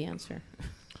you'd know the answer.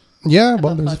 Yeah,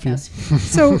 well, about there's a few.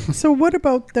 podcasts. So what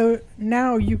about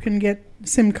now you can get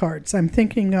SIM cards? I'm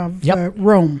thinking of Yep.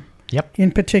 Roam. Yep.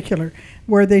 In particular,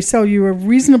 where they sell you a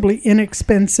reasonably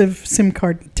inexpensive SIM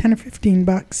card, $10 or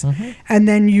 $15, and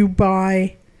then you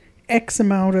buy X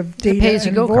amount of data and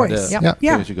pay-as-you-go card. voice. Yep. Yeah.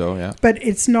 Yeah. Pay as you go, yeah. But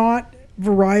it's not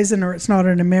Verizon or it's not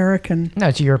an American. No,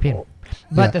 it's a European.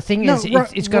 But Yeah. the thing No, is,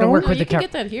 it's got to Roam- work No, with you the can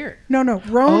get that here. No,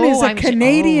 Roam is a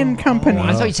Canadian company.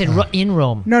 I thought you said in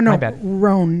Rome. No, My bad.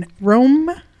 Rome.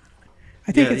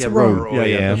 I think it's Rome.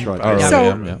 Yeah, that's right.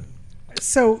 So- yeah.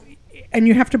 So, and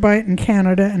you have to buy it in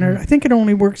Canada, and I think it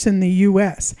only works in the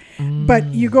U.S.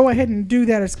 But you go ahead and do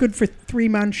that. It's good for 3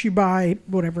 months. You buy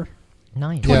whatever,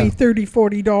 Nice. Yeah. $20, $30,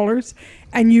 $40,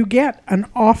 and you get an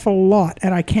awful lot.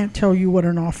 And I can't tell you what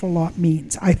an awful lot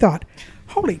means. I thought,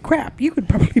 holy crap, you could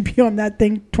probably be on that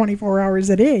thing 24 hours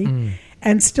a day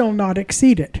and still not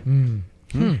exceed it.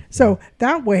 So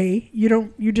that way,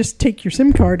 you just take your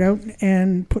SIM card out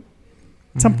and put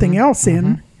something else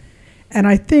in. And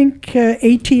I think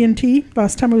AT&T,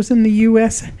 last time I was in the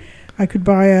U.S., I could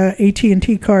buy a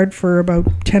AT&T card for about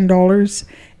 $10,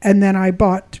 and then I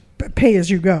bought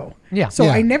pay-as-you-go. Yeah. So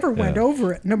Yeah. I never went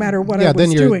over it, no matter what I Yeah,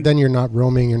 was doing. then you're not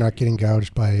roaming. You're not getting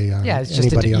gouged by Yeah, it's just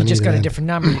anybody you on just either got a end. different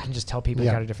number. You can just tell people you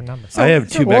Yeah. got a different number. I have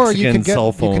two or you Mexican could get- cell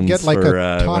you could phones get like a for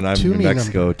top when I'm in 2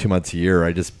 Mexico number. 2 months a year.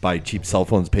 I just buy cheap cell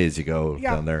phones, pay as you go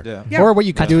Yeah. down there. Yeah. Yeah. Or what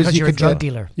you could That's do is because you you're a could drug get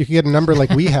dealer. you could get a number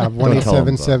like we have Don't tell 'em,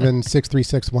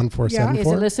 1-877-636-1474. Is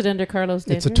it listed under Carlos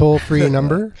Danger? It's a toll-free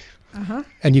number,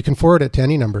 and you can forward it to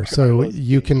any number. So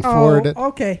you can forward it.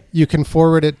 okay. You can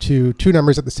forward it to 2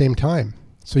 numbers at the same time.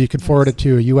 So you could forward it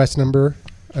to a U.S. number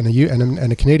and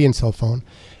a Canadian cell phone.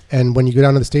 And when you go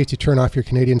down to the States, you turn off your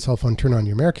Canadian cell phone, turn on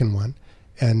your American one,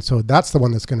 and so that's the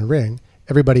one that's going to ring.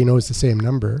 Everybody knows the same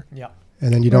number, Yeah.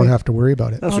 and then you don't have to worry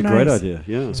about it. That's Oh, a great nice. idea.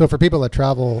 Yeah. So for people that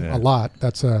travel Yeah. a lot,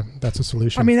 that's a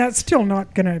solution. I mean, that's still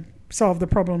not going to solve the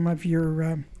problem of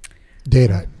your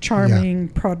data. charming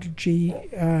prodigy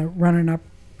running up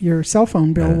your cell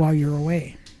phone bill while you're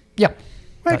away. Yeah.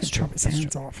 Well, I That's could true. chop his That's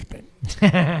hands off, but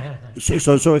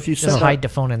So if you Just set hide up, the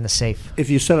phone in the safe. if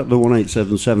you set up the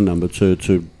 1877 number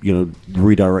to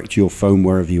redirect your phone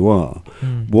wherever you are,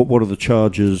 what are the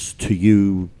charges to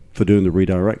you for doing the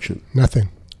redirection? Nothing.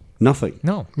 Nothing.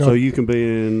 No. So you can be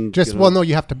in Just well, no,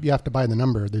 you have to buy the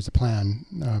number. There's a plan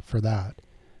for that.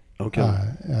 Okay.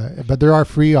 But there are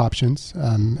free options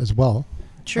as well.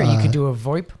 Sure, you could do a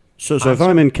VoIP. So if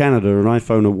I'm in Canada and I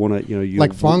phone a Like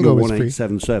Fongo is free.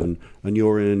 1877 and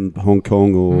you're in Hong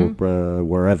Kong or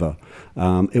wherever,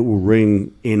 it will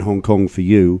ring in Hong Kong for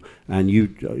you, and you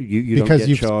don't get charged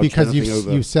anything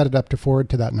over. you've set it up to forward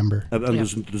to that number. And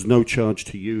there's no charge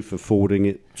to you for forwarding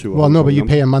it to. Well, no, but you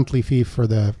pay a monthly fee for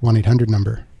the 1-800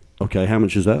 number. Okay, how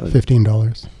much is that?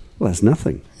 $15. Well, that's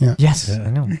nothing. Yeah. Yes,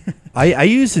 I know. I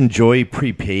use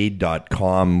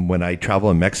enjoyprepaid.com when I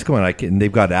travel in Mexico, and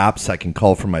they've got apps I can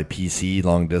call from my PC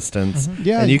long distance.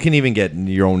 Yeah. And you can even get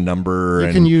your own number.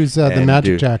 You can use the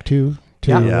Magic Jack too.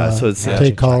 So it's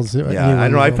take calls. I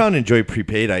don't know. I found Enjoy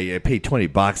Prepaid. I paid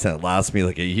 $20 and it lasts me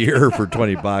like a year for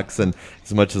 $20, and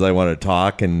as much as I want to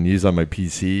talk and use on my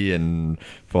PC and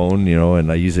phone,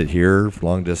 and I use it here for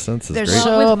long distance. It's There's great.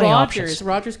 so with many Rogers, options.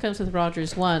 Rogers comes with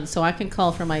Rogers One, so I can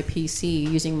call from my PC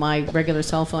using my regular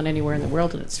cell phone anywhere in the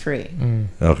world, and it's free.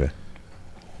 Okay.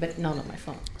 But not on my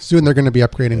phone. Soon they're going to be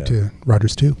upgrading to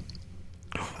Rogers 2.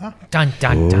 Dun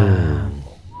dun dun.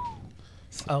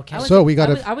 Okay. So we got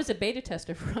I a- was, I was a beta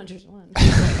tester for Rogers One.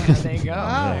 There you go.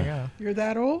 There you go. you're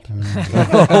that old?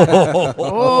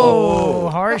 Oh,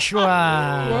 harsh one.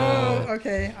 Whoa,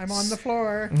 okay, I'm on the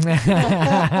floor.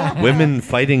 Women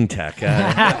fighting tech. All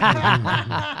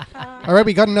right,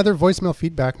 we got another voicemail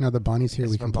feedback. Now that Bonnie's here,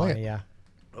 we can play it. Yeah.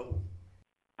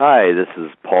 Hi, this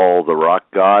is Paul the Rock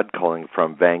God calling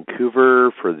from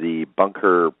Vancouver for the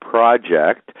Bunker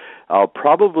Project. I'll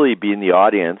probably be in the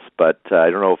audience, but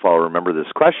I don't know if I'll remember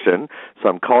this question, so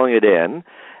I'm calling it in.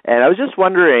 And I was just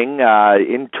wondering,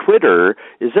 in Twitter,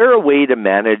 is there a way to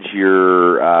manage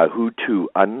your who to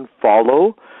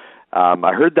unfollow?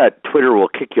 I heard that Twitter will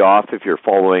kick you off if you're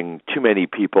following too many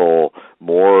people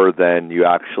more than you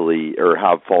actually or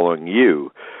have following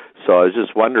you. So I was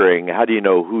just wondering, how do you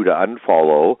know who to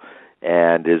unfollow?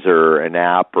 And is there an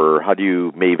app, or how do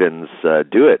you Mavens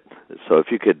do it? So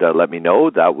if you could let me know,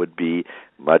 that would be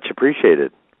much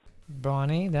appreciated.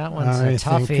 Bonnie, that one's I a think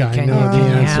toughie. I Can know the you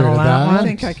answer handle to that that. one? I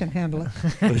think I can handle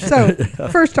it. So,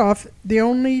 first off, the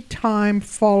only time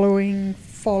following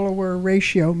follower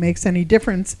ratio makes any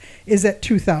difference is at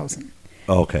 2,000.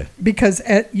 Oh, okay. Because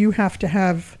you have to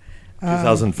have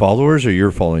 2,000 followers, or you're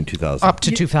following 2,000? Up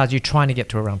to 2,000. You're trying to get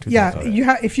to around 2,000.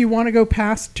 Yeah, if you want to go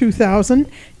past 2,000,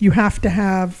 you have to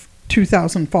have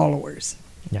 2,000 followers.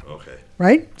 Yeah. Okay.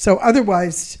 Right? So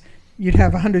otherwise, you'd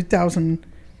have 100,000.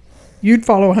 You'd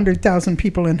follow 100,000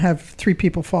 people and have 3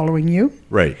 people following you.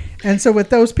 Right. And so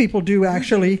what those people do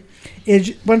actually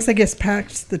is once they get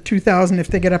past the 2,000, if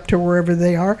they get up to wherever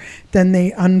they are, then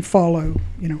they unfollow,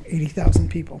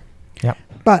 80,000 people. Yep.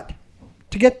 But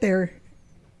to get there,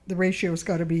 the ratio's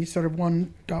got to be sort of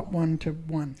 1.1 to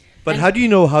 1. But how do you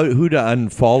know who to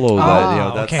unfollow?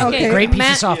 That's Okay. Great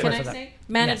piece of software Can for I that. say?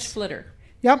 Manage Flitter.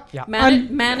 Yep. Yeah.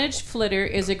 Manage Flitter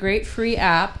is a great free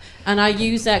app, and I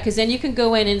use that because then you can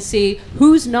go in and see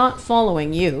who's not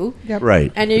following you. Yep.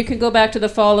 Right. And you can go back to the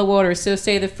follow order. So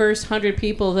say the first 100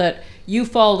 people that you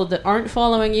followed that aren't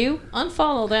following you,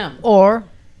 unfollow them. Or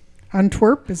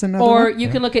Antwerp is another Or one. you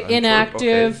can look at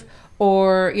inactive,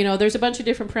 or there's a bunch of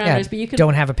different parameters. But you can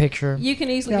don't have a picture. You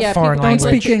can easily Yeah, foreign people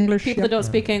language. don't speak English. People Yep. that don't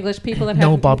speak English, people that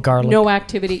No have Bob Garlic. no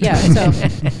activity. Yeah. So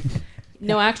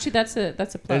no, actually, that's a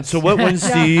plus. And so what ones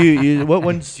do you use? What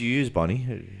ones do you use,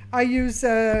 Bonnie? I use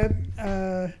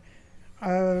Antwerp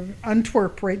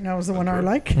right now is the one I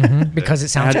like. Mhm, because it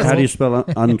sounds How cool. do you spell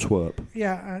Antwerp?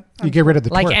 Yeah. You get rid of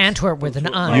the Like twerp. Antwerp with an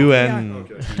un.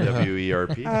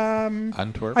 UNWERP.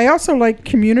 Antwerp. I also like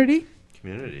Community.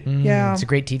 Community. Yeah. It's a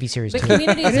great TV series, The too.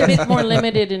 community is a bit more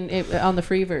limited on the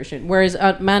free version, whereas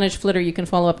Manage Flitter you can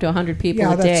follow up to 100 people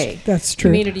Yeah, a day. that's true.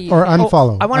 Community you Or can-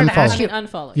 unfollow. I wanted to unfollow. ask you-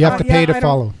 unfollow. You have to pay yeah, to I don't-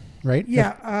 follow, right?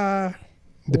 Yeah.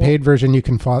 The paid version, you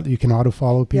can follow. You can auto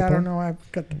follow people. Yeah, I don't know.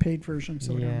 I've got the paid version,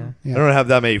 so I don't know. Yeah. I don't have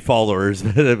that many followers,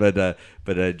 but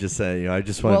just I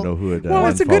just want to know who it. Well,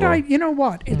 it's a good unfollow. idea. You know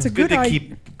what? It's a Good good to idea.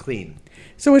 keep clean.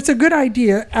 So it's a good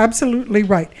idea. Absolutely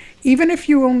right. Even if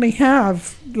you only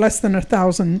have less than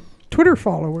 1,000 Twitter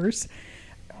followers,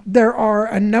 there are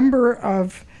a number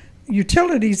of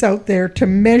utilities out there to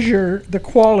measure the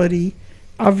quality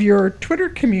of your Twitter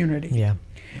community. Yeah.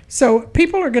 So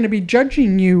people are going to be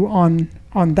judging you on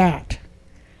that.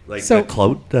 Like So- the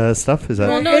clout stuff? Is that?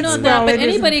 Well, no, It's- not well, that. But it isn't,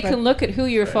 anybody but- can look at who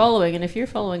you're following, and if you're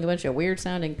following a bunch of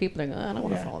weird-sounding people, they're going, I don't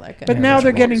want to follow that guy. But now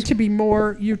they're getting to be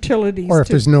more utilities. Or if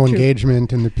to- there's no to-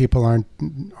 engagement and the people aren't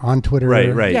on Twitter.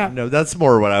 Right. Yeah. No, that's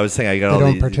more what I was saying. I got They all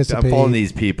don't these. participate. I'm following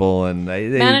these people, and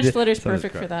Manage Flitter's sounds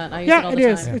perfect crap. for that. I use it all Yeah, the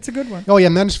it is. time. It's a good one. Oh yeah,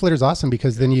 Managed Flitter is awesome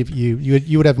because then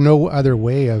you would have no other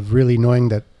way of really knowing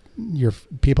that your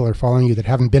people are following you that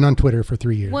haven't been on Twitter for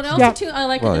 3 years. Well, and also too, I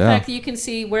like the fact that you can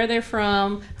see where they're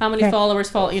from, how many followers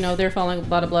follow. They're following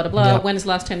blah blah blah blah. When is the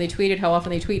last time they tweeted? How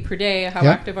often they tweet per day? How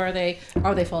active are they?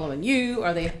 Are they following you?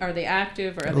 Are they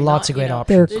active? Or are they Lots not? of great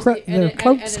Their options. their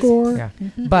clout score. Yeah.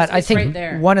 But I it's right think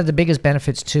there. one of the biggest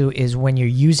benefits too is when you're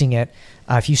using it,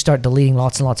 if you start deleting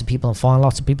lots and lots of people and following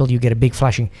lots of people, you get a big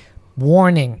flashing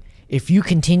warning. If you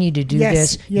continue to do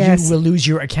this, you will lose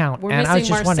your account. We're and I was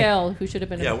missing just wondering, Marcel, who should have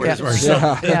been. Yeah, in where's the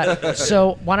Marcel? yeah.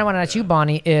 So what I want to ask you,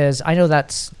 Bonnie, is I know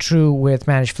that's true with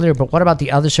Managed Flitter, but what about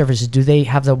the other services? Do they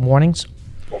have the warnings?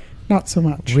 Not so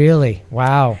much. Really?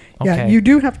 Wow. Okay. Yeah, you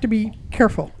do have to be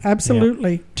careful.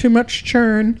 Absolutely. Too much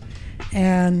churn,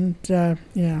 and yeah.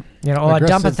 I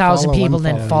dump 1,000 people,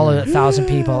 then follow 1,000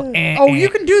 people. Oh, you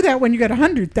can do that when you got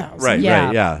 100,000. Right.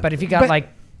 Yeah. But if you got like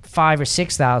 5,000 or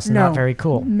 6,000, not very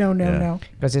cool. No.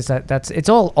 Because it's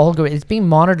all algorithm. It's being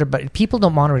monitored, but people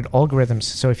don't monitor algorithms.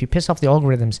 So if you piss off the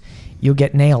algorithms, you'll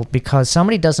get nailed because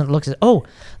somebody doesn't look at. Oh,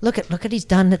 look at he's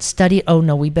done that study. Oh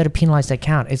no, we better penalize that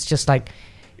account. It's just like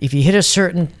if you hit a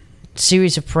certain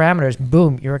series of parameters,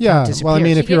 boom, your account disappears. Well, I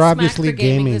mean, if You you're get smacked obviously for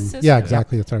gaming gaming, the system. yeah,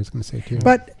 exactly. That's what I was going to say too.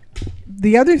 But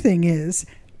the other thing is,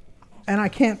 and I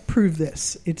can't prove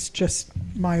this, it's just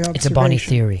my observation. It's a Bonnie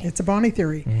theory. It's a Bonnie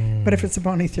theory. But if it's a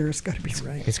Bonnie theory, it's got to be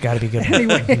right. It's got to be good.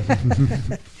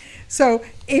 Anyway, so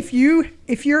if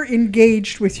you're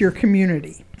engaged with your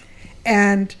community,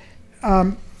 and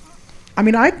I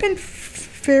mean, I've been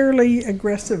fairly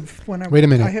aggressive when Wait a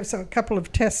minute. I have a couple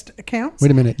of test accounts.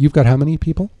 Wait a minute. You've got how many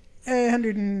people?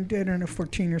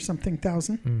 114 or something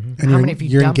thousand. And How you're, many have you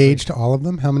you're dumped? engaged to all of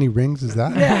them? How many rings is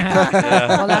that?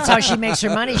 Well, that's how she makes her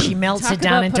money. She melts Talk it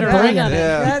down about into put a ring bullion. on it.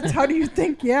 That's how do you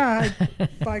think? Yeah, I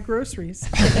buy groceries.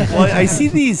 Well, I see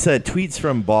these tweets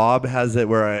from Bob has it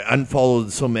where I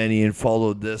unfollowed so many and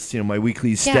followed this, my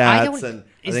weekly stats, I don't- and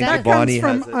I is think that- Bonnie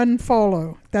comes has from it.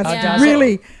 unfollow. That's Yeah.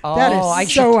 really Oh, that I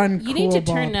is so should- uncool. You need to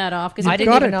turn Bob. that off because I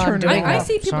didn't gotta even know turn I'm it doing off. I that.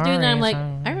 see people doing that. I'm like,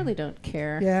 Sorry. I really don't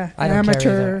care. Yeah, I don't care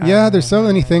amateur. either. Yeah, there's so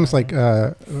many things like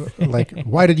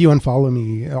why did you unfollow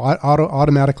me?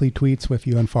 Automatically tweets if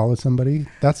you unfollow somebody.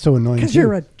 That's so annoying. Because too.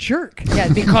 you're a jerk. Yeah,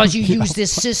 because you use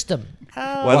this system.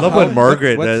 Well, I love when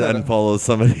Margaret what's that? unfollows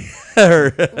somebody.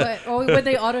 Or- Would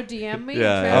they auto DM me?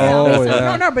 Yeah. Try to tell me Oh, something?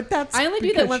 yeah. No, but that's. I only do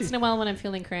that because once she- in a while when I'm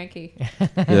feeling cranky.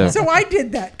 Yeah. So I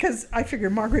did that because I figure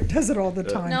Margaret does it all the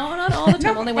time. No, not all the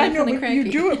time. Only when I I'm know, feeling but cranky.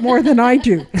 you do it more than I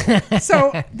do.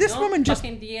 So this Don't woman just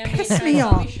fucking DM me pissed and me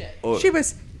tell me off. shit. She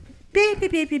was,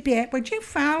 "Babe, would you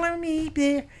follow me?"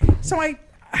 babe?" So I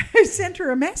sent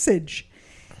her a message,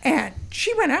 and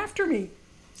she went after me.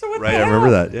 So what right, the I hell?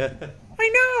 remember that. Yeah. I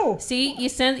know. See, you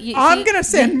send. I'm gonna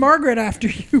send Margaret after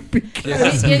you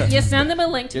because You send them a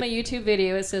link to my YouTube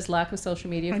video. It says lack of social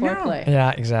media I know. foreplay. Yeah,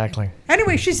 exactly.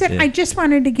 anyway, she said, "I just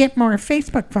wanted to get more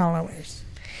Facebook followers."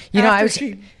 You know, After I was.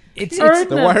 she- It's Earn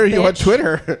Then why are you on bitch.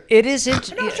 Twitter? it is. No,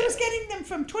 she was getting them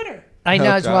from Twitter. I know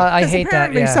as Okay. well. I Because hate that.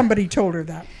 apparently Yeah. somebody told her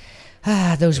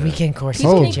that. Those weekend courses.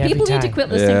 People, get you every people need to time. quit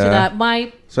listening to Yeah. that.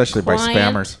 My Especially by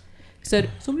client spammers. said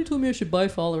somebody told me I should buy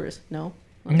followers. No.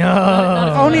 No. Not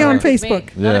if you Only wanna on work with me.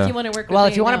 Facebook. Not Yeah. if you want to work with Well,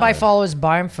 me, if you want to no. buy followers,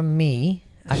 buy them from me.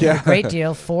 I get Yeah. a great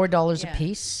deal, $4 Yeah. a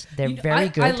piece. They're You know, very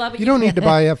good. I love it. You don't need to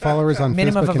buy followers on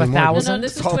Minimum Facebook of anymore. 1,000. No,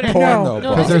 this is It's all Twitter. porn, No. though, No,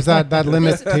 Bob. Because there's that Good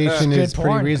limitation is pretty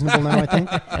porn. reasonable now, I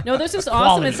think. No, this is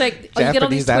awesome. It's like you get all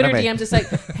these Japanese Twitter anime. DMs. It's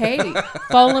like, hey,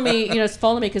 follow me.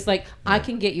 Follow me because like I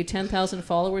can get you 10,000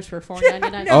 followers for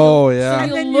 $4.99. Oh, yeah.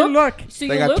 And then you look. So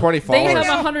They you got look, 20 They followers.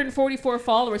 have 144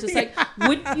 followers. It's like,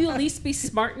 wouldn't you at least be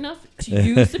smart enough to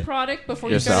use the product before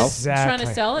you Yourself? start trying to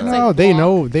Exactly. sell it? It's No, like, they fuck.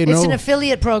 know. They It's know. an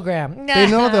affiliate program. They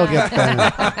know they'll get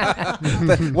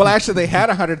famous. Well, actually, they had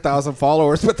 100,000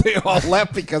 followers, but they all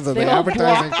left because of They the all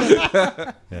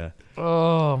advertising. Yeah.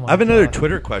 Oh my I have another God.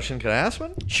 Twitter question. Can I ask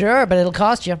one? Sure, but it'll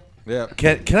cost you. Yeah.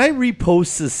 Can I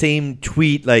repost the same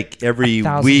tweet like every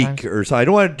 1,000 week times. or so? I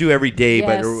don't want to do every day,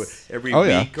 but Yes. every Oh,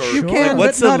 yeah. week or You like, can,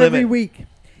 what's but the not limit? every week.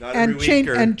 Not And every change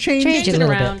week or- and change Change it Change a it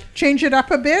little around. change it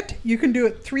up a bit. You can do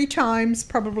it 3 times,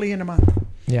 probably in a month.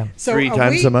 Yeah. So 3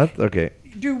 times week, a month. Okay.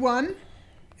 Do one,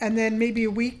 and then maybe a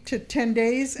week to 10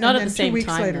 days, Not and at then the 2 same weeks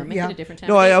time. later. Though. Make Yeah. it a different time.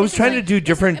 No, I This was is trying like- to do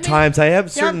different this is- times. I have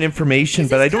certain information,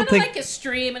 but I don't think like a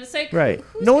stream, and it's like right.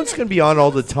 who's No one's going to be on all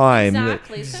the time.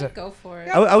 Exactly. So go for it.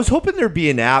 I was hoping there'd be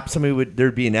an app.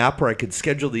 There'd be an app where I could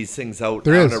schedule these things out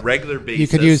There on is. a regular basis. You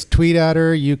could use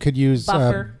TweetAdder. You could use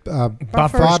Buffer.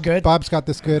 Buffer's good. Bob's got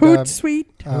this good Hootsuite.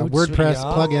 WordPress yeah.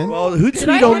 plugin. Well, Did I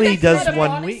Hootsuite hear only that does from 1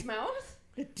 Bonnie's week. mouth?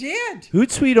 It did.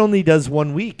 Hootsuite only does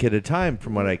 1 week at a time,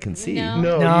 from what I can see. No. Oh, No,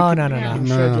 No, you no, can- no, yeah.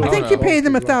 no. No. I think you pay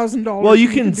them $1,000. Well, you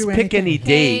and can do pick anything. any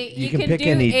date. Hey, You can pick do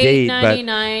any date, but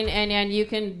 $8.99, and you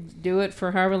can do it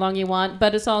for however long you want.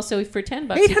 But it's also for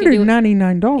 $10. You can do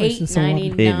 $899 is a lot.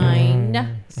 $8.99.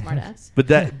 Smart ass.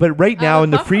 but right now the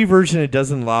in the buffer- free version, it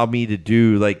doesn't allow me to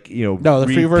do No, the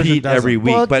free version repeat every doesn't.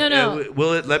 week. Well, but no.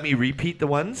 Will it let me repeat the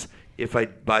ones if I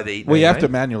buy the $8.99? Well, you have to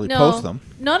manually No, post them.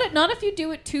 Not if you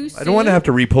do it too soon. I don't want to have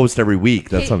to repost every week.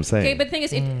 That's what I'm saying. Okay, but the thing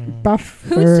is,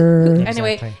 Buffer.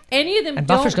 anyway, Exactly. any of them And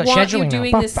don't Buffer's got want you scheduling now.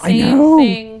 doing Buff- the I same know.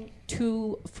 thing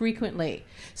too frequently.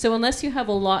 So unless you have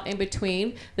a lot in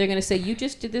between, they're going to say, you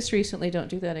just did this recently, don't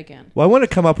do that again. Well, I want to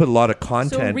come up with a lot of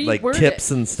content, like reword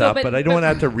tips it. and So, stuff, but- but I don't want to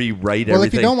have to rewrite Well, if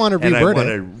everything. you don't want to and I reword want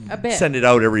A to bit. send it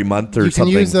out every month or You can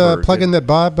something. use a for- plugin that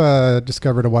Bob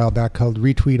discovered a while back called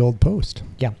Retweet Old Post.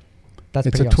 Yeah. That's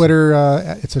It's a pretty awesome.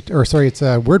 Twitter. It's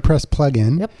a WordPress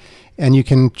plugin. Yep. And you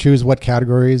can choose what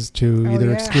categories to Oh, either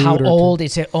yeah. exclude How or old?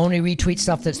 It's only retweet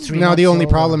stuff that's 3 Now months the only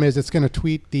old. problem is it's going to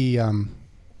tweet the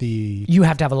You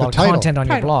have to have a lot of title. content on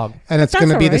your Title. blog. and it's That's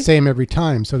going to be all the right. same every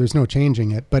time, so there's no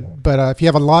changing it. But if you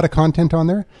have a lot of content on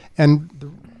there, and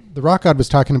the Rock God was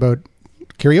talking about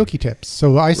karaoke tips,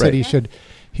 so I said Right.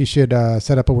 he should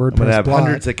set up a WordPress I'm going to have blog.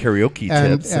 hundreds of karaoke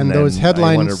And- tips, and then those I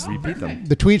headlines- want to repeat them.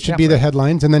 The tweet should be the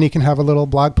headlines, and then you can have a little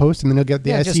blog post, and then you'll get the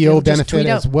Yeah, just- SEO just benefit tweet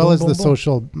as out. well Boom, as boom, the boom.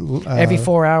 social. Every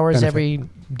 4 hours, benefit. every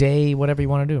day, whatever you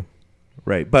want to do.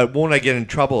 Right, but won't I get in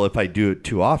trouble if I do it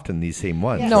too often? These same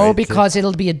ones? No, right? because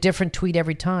it'll be a different tweet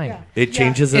every time. It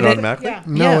changes it automatically.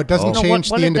 No, it doesn't No, change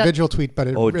what the it individual tweet, but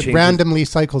it changes- randomly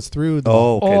cycles through.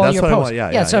 Oh, okay, all that's your what I posts.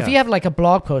 want. Yeah. So if you have like a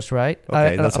blog post, right?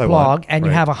 Okay, that's a what I blog, want. and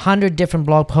you Right. have 100 different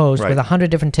blog posts Right. with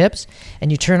 100 different tips, and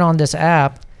you turn on this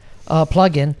app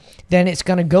plugin, then it's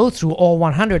going to go through all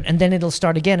 100, and then it'll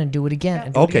start again and do it again.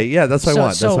 And do it Okay, again. yeah, that's what I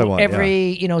want. So That's what I want.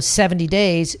 every 70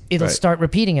 days, it'll Right. start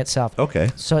repeating itself.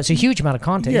 Okay. So it's a huge amount of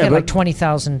content. Yeah, you get but- like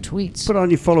 20,000 tweets. But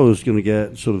aren't your followers going to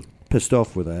get sort of pissed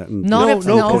off with that? And Not if-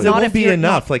 No, no, because it not won't if be you're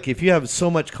enough. Like if you have so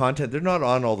much content, they're not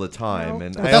on all the time,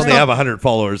 and I that's only not- have 100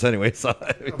 followers anyway. So,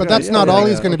 But that's not all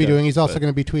he's going to be doing. He's also But-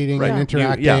 going to be tweeting Right. and You-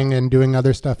 interacting yeah. and doing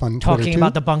other stuff on Talking Twitter too.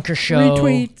 about the bunker show.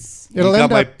 Retweets. It'll you end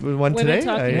got up. my one Women today.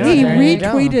 talking Yeah. He There you go.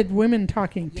 retweeted women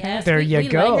talking tech. Yes, There you we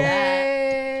go. Like that.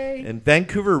 And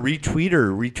Vancouver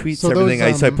retweets So everything.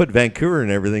 those, So I put Vancouver and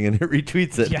everything, and it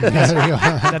retweets it. Yeah,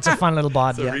 that's a fun little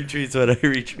bod. So Yeah. retweets what I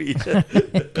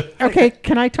retweet. Okay,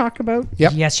 can I talk about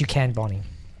Yep. Yes, you can, Bonnie.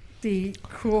 the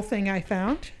cool thing I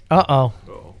found? Uh-oh.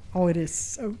 Oh, it is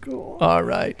so cool. All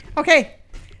right. Okay,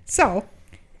 so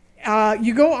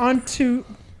you go on to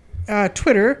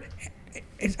Twitter.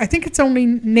 I think it's only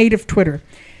native Twitter.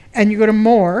 And you go to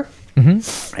more,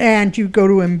 and you go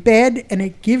to embed, and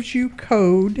it gives you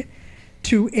code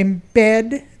to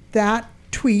embed that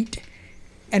tweet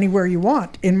anywhere you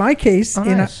want. In my case,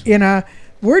 nice. in a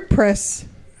WordPress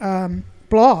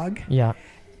blog, Yeah.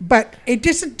 but it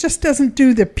just doesn't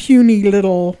do the puny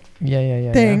little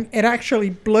Yeah. thing. It actually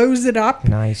blows it up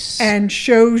Nice. and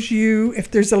shows you if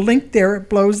there's a link there, it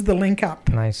blows the link up.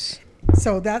 Nice.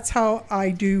 So that's how I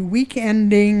do week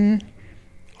ending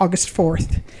August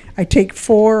 4th. I take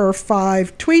 4 or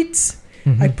 5 tweets.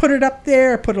 I put it up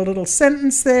there. I put a little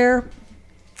sentence there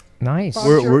Nice.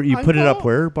 Where you put it up Uncle?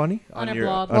 where, Bonnie? On a your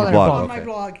blog. On Oh, a on a blog. on okay. my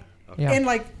blog. Yeah. In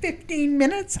like 15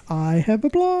 minutes, I have a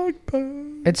blog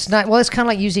post. It's not. Well, it's kind of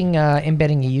like using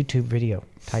embedding a YouTube video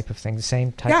type of thing. The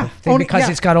same type Yeah, of thing only- because yeah.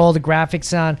 it's got all the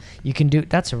graphics on. You can do.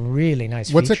 That's a really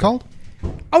nice. What's it feature. called?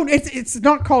 Oh, it's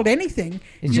not called anything.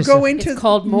 It's You just go a- into It's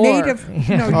called more. native.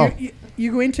 No, Oh.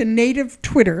 you go into native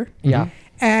Twitter. Yeah.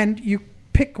 And you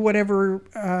pick whatever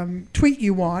tweet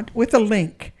you want with a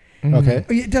link. Okay.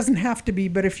 It doesn't have to be,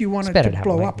 but if you want It's it better to to have a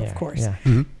blow link, up, yeah, of course.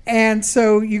 yeah. And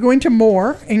so you go into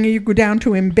more, and you go down to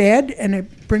embed, and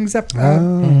it brings up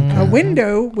a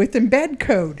window with embed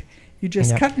code. You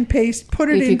just Yep. cut and paste, put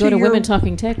it If into you go to your. Women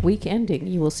Talking Tech week ending,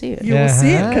 you will see it. You will see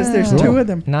it because there's Uh-huh. 2 of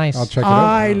them. Nice. I'll check it out.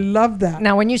 I love that.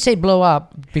 Now, when you say blow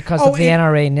up because Oh, of the it-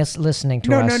 NRA listening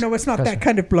to us. No, it's not 'cause- that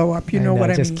kind of blow up. You know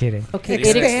what I just mean. kidding. Okay,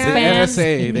 Expand. it expands The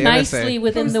NSA. nicely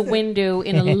within the window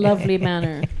in a lovely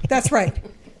manner. That's right.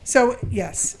 So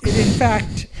yes, it in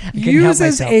fact couldn't help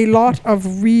uses myself. a lot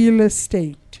of real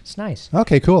estate. It's nice.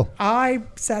 Okay, cool. I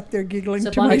sat there giggling So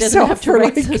to Bonnie doesn't myself have to for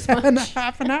write like this much.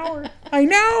 half an hour. I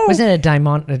know. Wasn't it a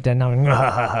diamond?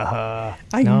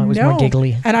 I No, it was more know.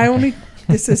 giggly. And I only.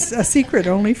 This is a secret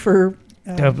only for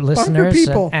The bunker listeners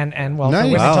people. and well, Nice. for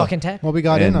women Wow. talking tech. Well, we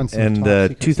got in on some and top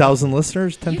secret 2,000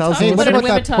 listeners, You 10,000 talk Hey, about what it about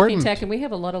Women that Talking Portland? Tech, and we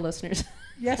have a lot of listeners.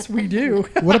 Yes, we do.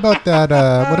 stuff. What about that?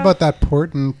 What about that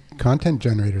Portland content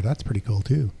generator? That's pretty cool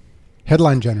too.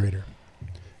 Headline generator.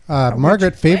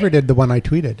 Margaret favorited the one I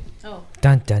tweeted. Oh,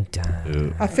 Dun dun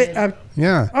dun.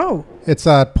 Yeah, Oh, it's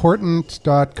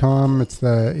portent.com.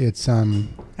 It's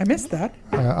I missed that.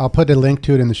 I'll put a link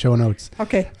to it in the show notes.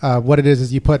 Okay. What it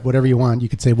is you put whatever you want. You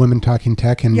could say women talking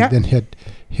tech and Yeah. then hit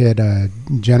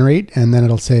generate, and then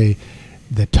it'll say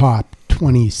the top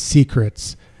 20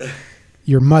 secrets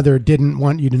your mother didn't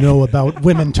want you to know about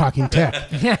women talking tech.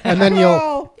 And then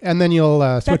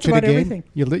you'll switch it about again. everything.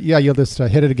 You'll just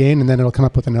hit it again, and then it'll come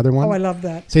up with another one. Oh, I love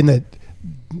that. saying that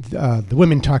the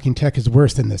women talking tech is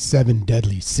worse than the 7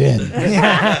 deadly sin.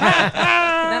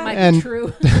 that might And- be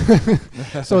true.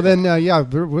 So then, Okay.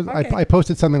 I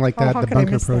posted something like Oh, that, how the could I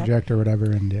Bunker miss that? Project or whatever,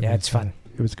 and Yeah, it's fun.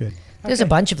 It was good. There's a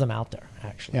bunch of them out there,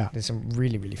 actually. Yeah. There's some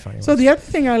really, really funny So ones. the other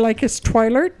thing I like is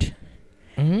Twilert.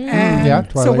 And Yeah, so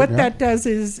Twilight, what yeah. that does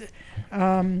is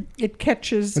it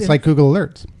catches. It's like Google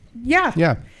Alerts. yeah.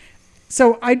 Yeah.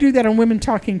 So I do that on Women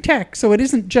Talking Tech. So it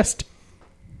isn't just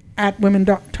at Women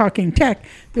Talking Tech.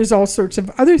 There's all sorts of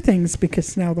other things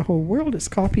because now the whole world is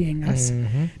copying us.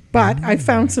 But I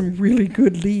found some really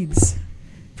good leads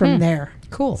from there.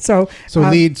 Cool. So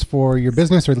leads for your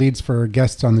business or leads for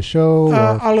guests on the show?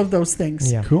 Or? all of those things.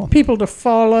 Yeah. Cool. People to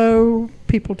follow,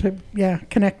 people to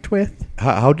connect with.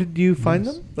 How did you find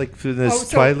them? Like through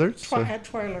this Twilert? At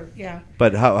Twilert, yeah.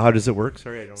 But how does it work?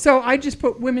 Sorry, I don't. So I just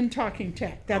put Women Talking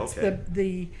Tech. That's Okay.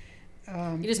 the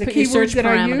You just the put your keywords search that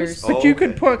I parameters. use. But you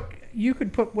could put you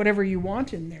could put whatever you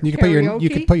want in there. You could put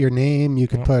your name. You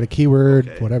could put a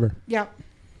keyword, whatever. Yeah.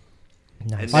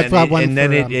 Nice. I've got one and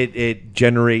then for, it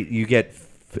generate. You get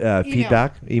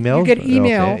feedback, email. You get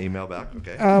email. Okay, email back.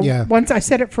 Okay. Yeah. Once I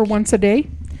set it for once a day,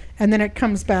 and then it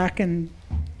comes back and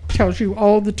tells you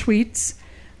all the tweets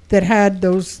that had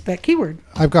that keyword.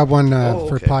 I've got one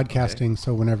for podcasting,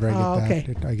 so whenever I get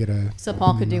that, I get a. So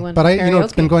Paul could do one. But for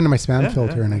it's been karaoke. going to my spam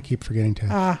filter, and I keep forgetting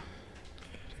to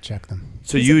check them.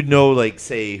 So you'd know, like,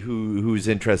 say, who's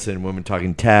interested in Women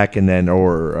Talking Tech, and then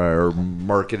or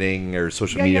marketing or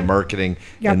social media marketing,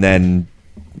 and then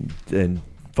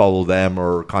follow them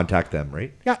or contact them,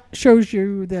 right? Yeah, shows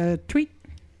you the tweet.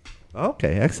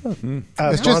 Okay, excellent.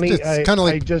 It's Bonnie, it's kind of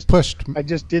like pushed. I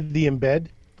just did the embed,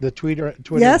 the Twitter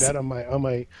Yes. embed on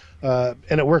my,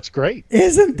 and it works great.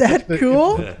 Isn't that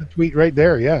cool? The tweet right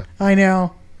there, yeah. I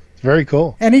know. It's very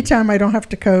cool. Anytime I don't have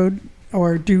to code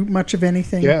or do much of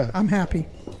anything, I'm happy.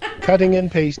 Cutting and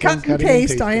pasting. Cut and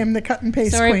paste. I am the cut and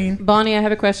paste Sorry, queen. Bonnie, I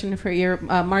have a question for you.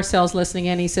 Marcel's listening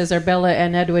in. He says, are Bella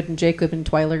and Edward and Jacob and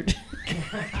Twilert?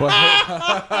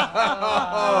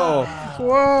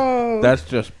 Whoa. That's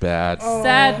just bad.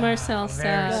 Sad, Marcel,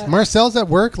 sad. Marcel's at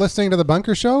work listening to the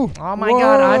Bunker Show. Oh my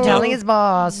God! I'm telling his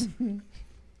boss.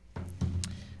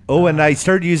 Oh, and I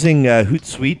started using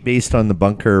Hootsuite based on the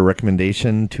Bunker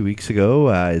recommendation 2 weeks ago.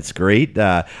 It's great.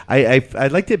 I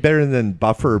liked it better than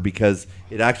Buffer because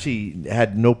it actually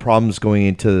had no problems going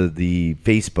into the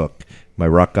Facebook, my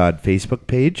Rock God Facebook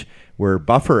page. Where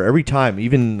Buffer, every time,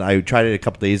 even I tried it a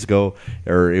couple days ago,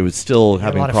 or it was still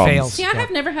having problems. See, I have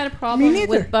never had a problem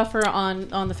with Buffer on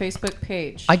the Facebook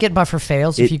page. I get Buffer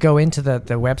fails if you go into the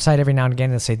website every now and again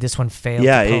and say this one failed.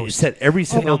 Yeah, to it post. said every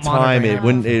single time it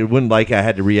wouldn't like I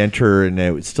had to re-enter and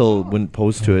it still wouldn't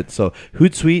post to it. So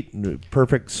Hootsuite,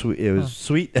 perfect. It was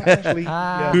sweet. Actually,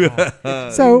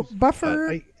 So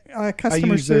Buffer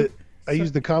customer service. I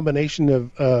use the combination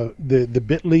of the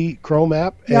Bitly Chrome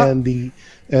app and the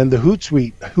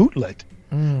Hootsuite Hootlet,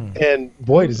 and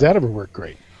boy, does that ever work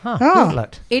great.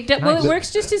 Hootlet. It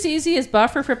works just as easy as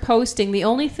Buffer for posting. The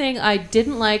only thing I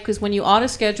didn't like was when you auto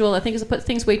schedule. I think is it put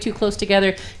things way too close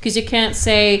together because you can't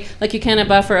say like you can at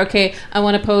Buffer. Okay, I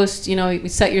want to post. You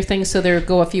set your things so they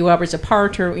go a few hours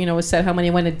apart, or set how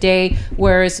many went a day.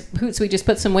 Whereas Hootsuite just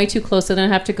puts them way too close, so then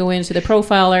I have to go into the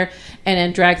profiler and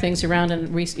then drag things around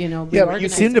and but you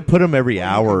seem to put them every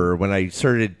hour. When I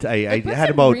started, I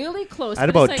had about really close. I had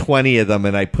about 20 of them,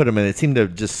 and I put them, and it seemed to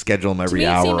just schedule them every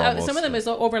hour. Almost. Some of them is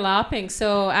overlapping.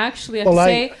 So actually,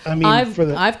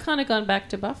 I've kind of gone back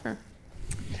to Buffer.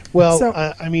 Well,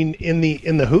 I mean, in the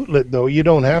Hootlet though, you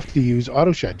don't have to use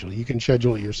auto schedule. You can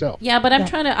schedule it yourself. Yeah, but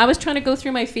I was trying to go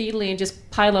through my Feedly and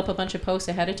just pile up a bunch of posts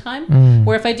ahead of time.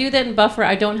 Where if I do that in Buffer,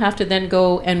 I don't have to then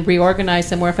go and reorganize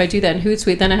them. Where if I do that in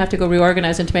Hootsuite, then I have to go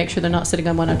reorganize them to make sure they're not sitting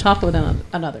on one on top of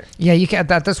another. Yeah, you can.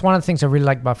 That's one of the things I really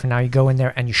like Buffer. Now you go in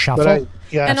there and you shuffle.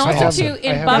 And also too,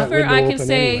 in Buffer, I can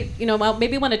say,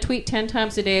 maybe want to tweet 10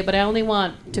 times a day, but I only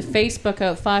want to Facebook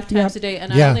out 5 times a day,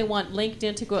 and I only want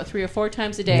LinkedIn to go out 3 or 4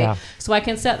 times a day. Yeah. So I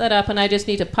can set that up, and I just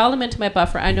need to pile them into my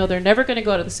Buffer. I know they're never going to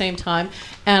go out at the same time,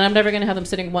 and I'm never going to have them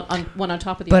sitting one on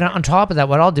top of the other. But on top of that,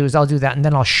 what I'll do is I'll do that, and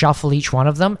then I'll shuffle each one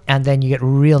of them, and then you get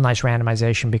real nice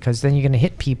randomization because then you're going to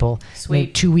hit people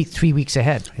 2 weeks, 3 weeks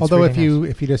ahead. It's Although really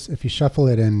if you shuffle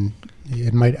it and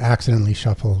it might accidentally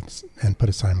shuffle and put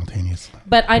it simultaneously.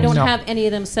 But I don't have any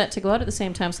of them set to go out at the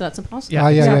same time, so that's impossible.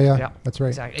 Yeah. That's right.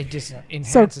 Exactly. It just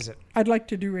enhances it. I'd like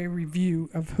to do a review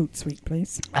of Hootsuite,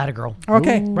 please. Atta girl.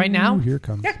 Okay. Right now? Here it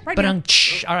comes. Yeah, right but now.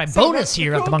 All right, bonus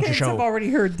here at the Bunker kids Show. I've already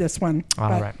heard this one. All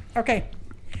right. Okay.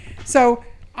 So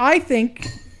I think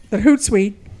the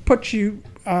Hootsuite puts you,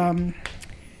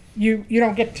 you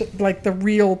don't get to, like the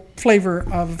real flavor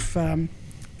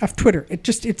of Twitter.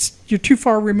 You're too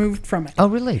far removed from it. Oh,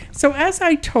 really? So as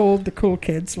I told the cool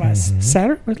kids last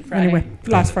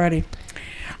last Friday,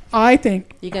 I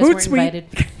think you guys weren't invited.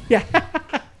 Yeah.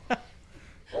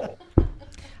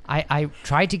 I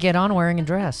tried to get on wearing a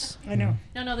dress. I know.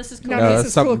 No, this is cool. No, this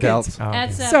is cool kids. Oh, okay.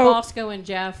 That's Bosco and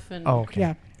Jeff. And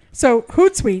Yeah. So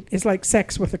Hootsuite is like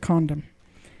sex with a condom.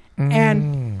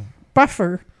 And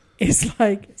Buffer is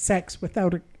like sex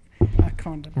without a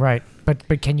condom. Right.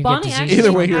 But can you Bonnie get disease?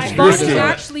 Either way, you're screwed. Bonnie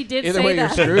actually did Either say way, you're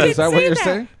that. screwed. Is that what you're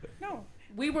saying? No.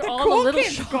 We were The all cool a little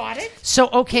kids shocked. got it. So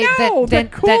okay, No, then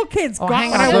the cool kids got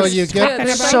hang it. on. So you get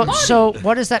So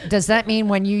what is that? Does that mean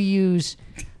when you use?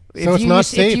 So it's not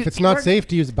safe. It's not safe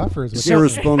to use buffers. It's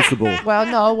irresponsible. Well,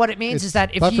 no. What it means is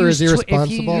that if Buffer you use is if you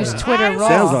irresponsible. use Twitter Raw,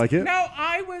 Sounds like it. No,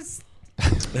 I was.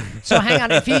 So hang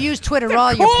on. If you use Twitter The Raw,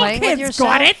 you're cool playing with kids yourself.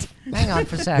 got it. Hang on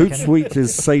for a second. Hootsuite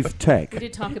is safe tech. We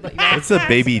did talk about you. It's a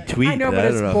baby tweet. I know, but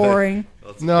don't it's know. boring.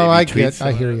 No, I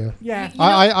hear you. Yeah.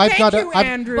 I've got Thank you,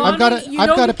 Andrew. I've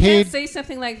got a paid. Can't say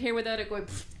something like here without it going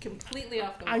completely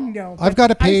off the wall. I know. I've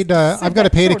got a paid. I've got a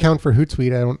paid account for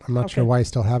Hootsuite. I'm not sure why I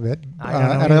still have it.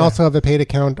 And I also have a paid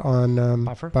account on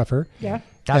Buffer. Yeah.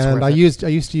 And I used to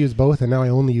use both, and now I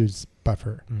only use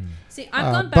Buffer. See,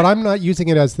 I've gone back. But I'm not using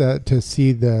it as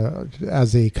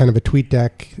as a kind of a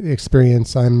TweetDeck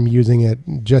experience. I'm using it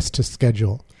just to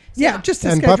schedule. Yeah, just to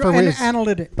and schedule Buffer and is,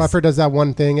 analytics. Buffer does that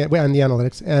one thing and the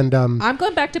analytics, and I'm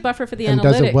going back to Buffer for the and analytics.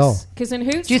 does it well. Because in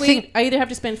Hootsuite, I either have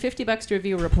to spend $50 to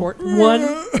review a report,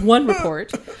 one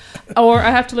report, or I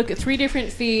have to look at 3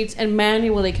 different feeds and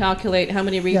manually calculate how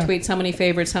many retweets, how many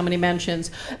favorites, how many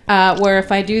mentions. Where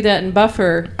if I do that in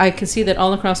Buffer, I can see that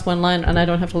all across one line, and I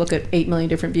don't have to look at 8 million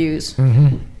different views.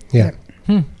 Mm-hmm. Yeah.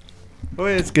 Well,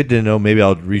 it's good to know. Maybe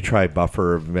I'll retry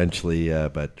Buffer eventually,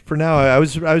 but for now, I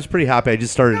was pretty happy. I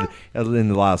just started in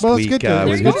the last week with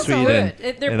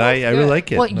Hootsuite, and I really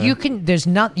like it. Well, you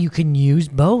can use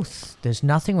both. There's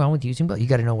nothing wrong with using both. You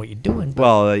got to know what you're doing.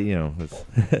 Well,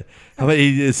 how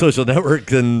many social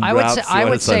networks and I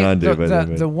would say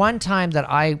the one time that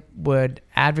I would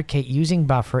advocate using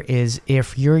Buffer is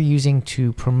if you're using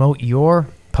to promote your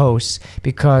posts,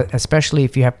 because especially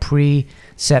if you have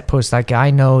pre-set posts, like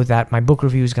I know that my book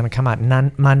review is going to come out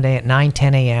Monday at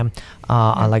 9:10 a.m.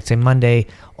 I like to say Monday,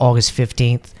 August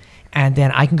 15th, and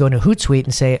then I can go to Hootsuite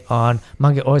and say on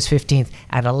Monday, August 15th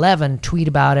at 11, tweet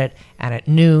about it, and at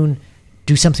noon,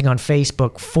 do something on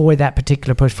Facebook for that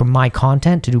particular post for my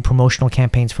content, to do promotional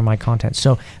campaigns for my content.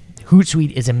 So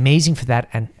Hootsuite is amazing for that,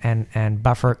 and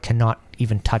Buffer cannot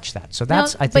even touch that. So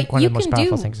that's, I think, one of the most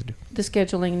powerful things to do. The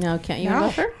scheduling now, can't you? In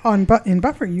Buffer? In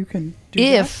Buffer, you can do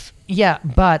that. Yeah,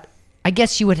 but I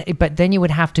guess you would, but then you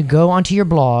would have to go onto your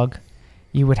blog,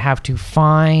 you would have to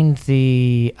find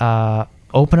the,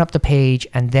 open up the page,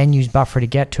 and then use Buffer to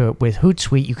get to it. With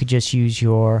Hootsuite, you could just use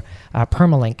your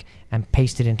permalink and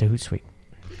paste it into Hootsuite.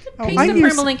 Paste the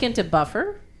permalink into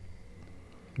Buffer?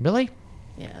 Really?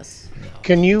 Yes.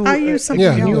 Can you? I use something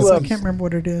else. I can't remember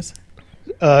what it is.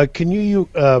 Can you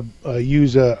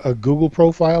use a Google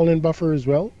profile in Buffer as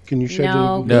well? Can you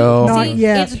schedule? No, not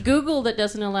yet. It's Google that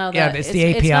doesn't allow that. Yeah, it's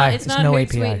the API. It's not no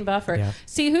Hootsuite API. and Buffer. Yeah.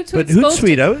 See, Hootsuite's But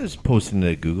Hootsuite, I was posting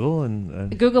to Google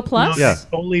and Google Plus. Yeah,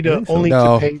 only to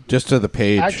pay. Just to the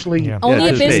page. Actually, only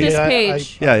a business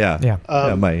page.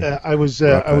 I was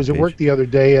at work the other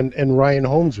day, and Ryan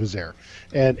Holmes was there,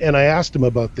 and I asked him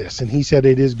about this, and he said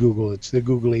it is Google. It's the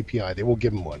Google API. They will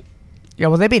give him one. Yeah,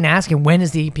 well, they've been asking, when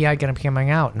is the API going to be coming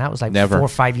out? And that was like 4 or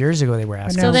 5 years ago they were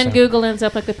asking. So then Google ends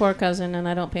up like the poor cousin, and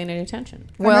I don't pay any attention.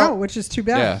 Well, which is too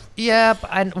bad. Yeah,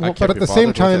 but at the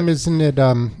same time, isn't it?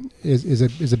 Is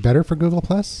it better for Google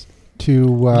Plus to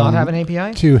not have an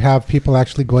API? To have people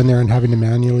actually go in there and having to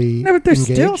manually? No, but they're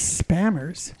engage? still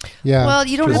spammers. Yeah. Well,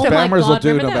 you don't have to. Spammers will do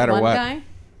Remember no that matter one what. guy?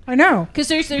 I know. Because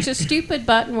there's a stupid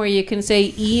button where you can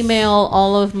say email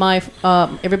all of my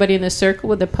everybody in the circle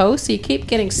with a post. So you keep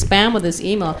getting spam with this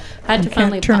email. Had to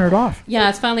finally turn it off. Yeah,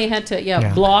 it's finally had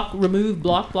to block, remove,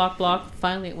 block.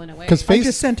 Finally, it went away. Because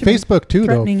Facebook too,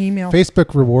 though. Email.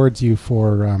 Facebook rewards you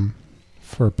for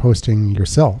posting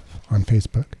yourself on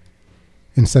Facebook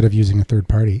instead of using a third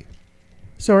party.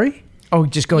 Sorry. Oh,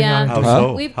 just going on. How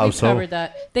so? We've How so? covered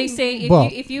that. They say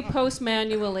if you post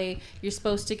manually, you're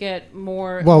supposed to get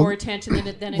more attention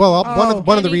than it.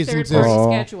 One of the reasons is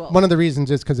schedule. One of the reasons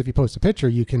is because if you post a picture,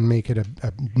 you can make it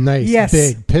a nice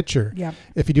big picture. Yeah.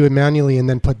 If you do it manually and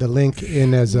then put the link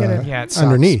in as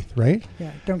underneath, right?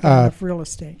 Yeah. Don't get enough real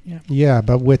estate. Yeah. Yeah,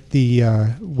 but with the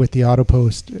auto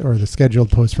post or the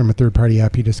scheduled post from a third party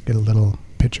app, you just get a little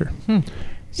picture.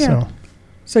 Yeah.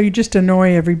 So you just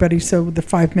annoy everybody. So the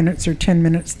 5 minutes or 10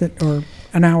 minutes or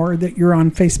an hour that you're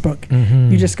on Facebook,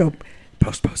 you just go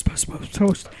post,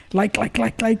 like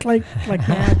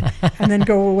mad, and then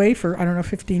go away for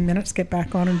 15 minutes. Get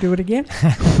back on and do it again.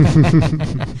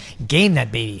 Game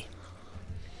that baby.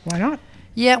 Why not?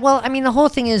 Yeah, well, I mean, the whole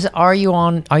thing is: are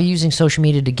you using social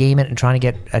media to game it and trying to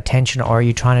get attention, or are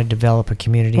you trying to develop a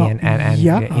community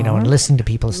and listen to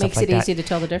people and stuff like that? Makes it easy to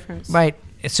tell the difference, right?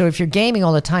 So if you're gaming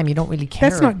all the time, you don't really care.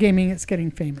 That's not gaming; it's getting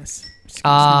famous.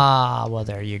 Well,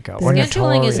 there you go.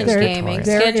 Scheduling isn't gaming.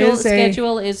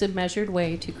 Schedule is a measured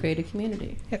way to create a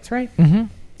community. That's right. Mm-hmm.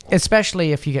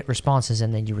 Especially if you get responses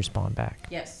and then you respond back.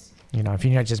 Yes. You know, if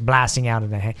you're not just blasting out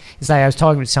of the hey. It's like I was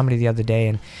talking with somebody the other day,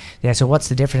 and so what's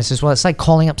the difference? As well, it's like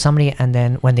calling up somebody and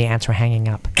then when they answer, hanging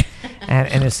up,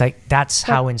 and it's like that's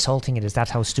how insulting it is.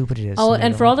 That's how stupid it is. Oh,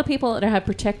 and for all the people that have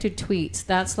protected tweets,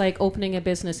 that's like opening a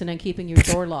business and then keeping your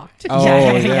door locked.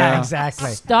 Yeah,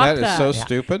 exactly. Stop that. That is so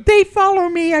stupid. They follow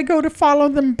me. I go to follow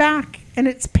them back, and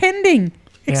it's pending.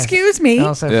 Excuse me.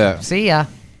 Also, see ya.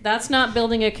 That's not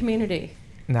building a community.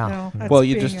 No. that's Well,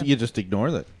 you being just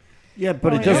ignore that. Yeah,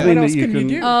 but it Well, does yeah. mean What that else you can you can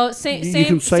do? Oh, you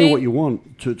can say what you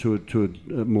want to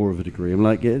a more of a degree. I'm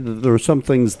like, there are some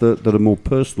things that are more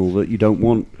personal that you don't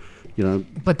want. You know,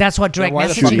 But that's what direct why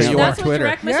the fuck messaging are is you for. on That's what Twitter?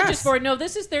 direct message Yes. is for. No,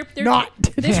 this is their Not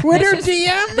this Twitter is,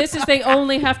 DM. This is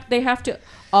they have to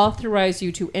authorize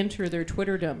you to enter their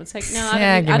Twitterdom. It's like, no,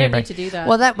 Yeah, I give me a don't break. need to do that.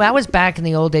 Well, that was back in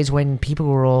the old days when people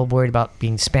were all worried about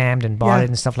being spammed and botted Yeah.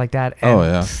 and stuff like that. Oh,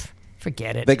 And, yeah.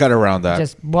 forget it. They got around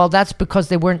that. That's because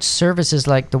they weren't services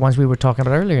like the ones we were talking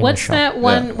about earlier. What's in the show. that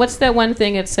one? Yeah. What's that one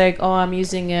thing? It's like, oh, I'm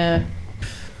using a.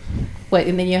 What?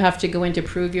 And then you have to go in to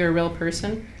prove you're a real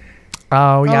person.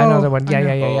 Oh yeah, Oh, another one. Yeah, I yeah,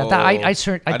 know. yeah, yeah. That, I I know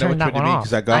turned what that you one mean, off.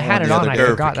 'cause I got had one it the on. other I day.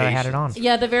 forgot that I had it on.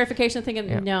 Yeah, the verification thing.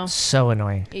 Yeah. No. So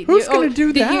annoying. Who's gonna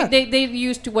do that? They've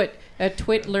used what a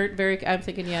twit alert. I'm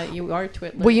thinking, yeah, you are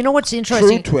twit. Well, you know what's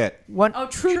interesting? True Twit. One, Oh,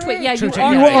 true twit. Yeah, True you Twit,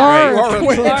 are. yeah, You yeah. are. You are a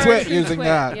You true are twit true using twit,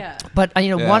 that. Yeah. But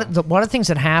Yeah. one of the things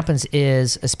that happens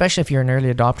is, especially if you're an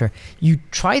early adopter, you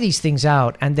try these things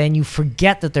out and then you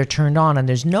forget that they're turned on, and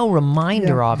there's no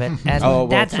reminder Yeah. of it. And Oh, well,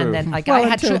 that's true. and then like Well, I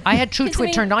had until- True Because, I Twit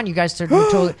mean- turned on. You guys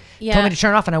told Yeah. me to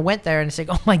turn it off, and I went there and it's like,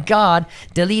 oh my god,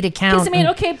 delete account. Because I mean, and-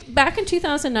 okay, back in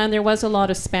 2009, there was a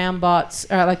lot of spam bots,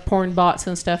 like porn bots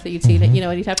and stuff that you'd see. That you know,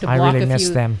 you'd have to I block really a miss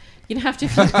few. them. You'd have to.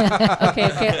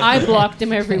 Okay. I blocked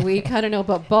him every week. I don't know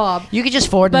about Bob, You could just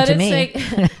forward them but to it's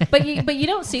me. like, but you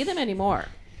don't see them anymore.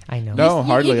 I know. No,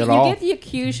 hardly you, at you all. get the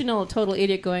occasional total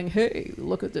idiot going, "Hey,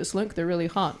 look at this link. They're really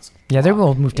hot." Yeah, they're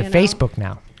all moved to You know? Facebook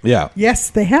now. Yeah. Yes,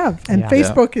 they have, and Yeah.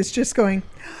 Facebook is just going.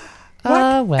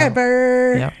 Well.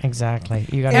 Whatever. Yeah, exactly.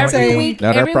 You got It's to a- Every week,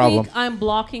 Not our every problem. week, I'm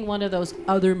blocking one of those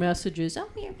other messages. Oh,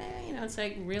 you know, it's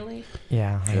like really.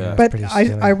 Yeah, I know, Yeah. it's But pretty I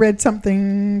silly. read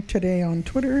something today on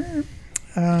Twitter.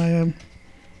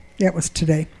 Yeah, it was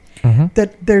today. Mhm.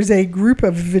 That there's a group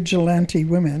of vigilante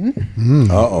women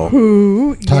Uh-oh.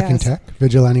 who Talking yes, tech,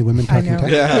 vigilante women I talking know.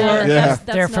 tech. Yeah. That's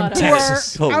They're from not us.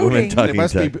 Texas. who are Oh, women outing. It talking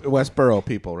must be tech. Westboro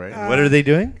people, right? What are they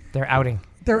doing? They're outing.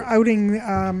 They're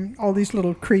outing all these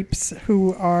little creeps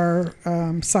who are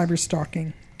cyber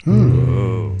stalking.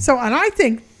 So, and I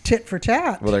think tit for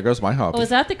tat. Well, there goes my hobby. Oh, is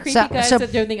that the creepy guys that are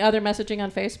doing the other messaging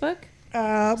on Facebook? So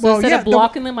well, instead yeah, of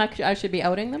blocking them, I should be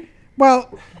outing them. well,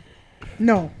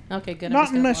 no, Okay, good. I'm not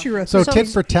just gonna unless block. you're a So tit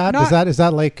for tat, not- is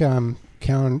that like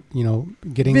count? You know,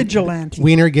 getting Vigilante.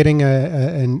 Wiener getting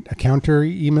a counter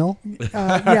email.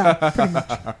 yeah, pretty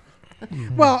much.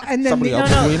 Well, and then Somebody the, else.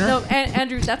 No,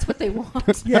 Andrew, that's what they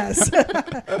want. yes,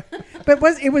 but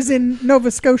it was in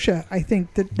Nova Scotia, I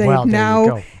think, that they've Well, there you now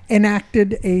go.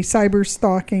 enacted a cyber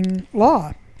stalking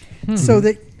law, so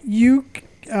that you,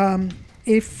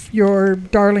 if your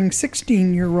darling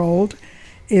 16-year-old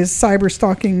is cyber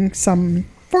stalking some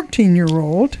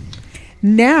 14-year-old,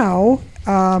 now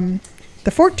the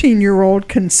 14-year-old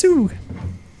can sue.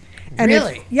 And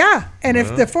Really?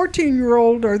 if the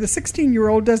 14-year-old or the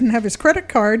 16-year-old doesn't have his credit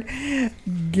card,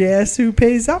 guess who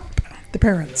pays up? The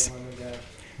parents.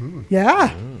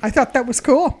 Yeah, I thought that was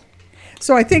cool.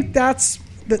 So I think that's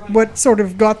what sort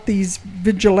of got these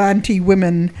vigilante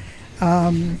women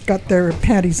got their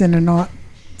panties in a knot.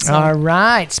 So- All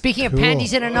right. Speaking of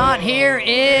panties in a knot, here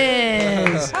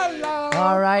is.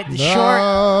 All right. The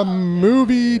short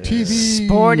movie TV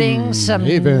sporting some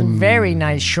Maven. very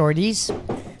nice shorties.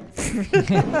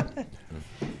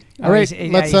 All right,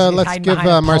 he's let's hiding give behind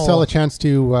a Marcel pole. a chance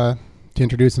to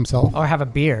introduce himself. Or have a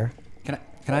beer.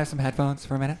 Can I have some headphones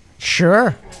for a minute?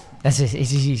 Sure.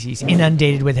 He's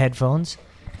inundated with headphones.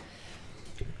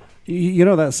 You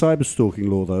know that cyber stalking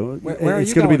law, though. Where are it's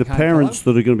you going to be going, the kind parents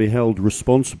fellow? that are going to be held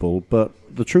responsible. But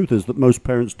the truth is that most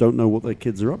parents don't know what their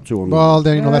kids are up to online. Well,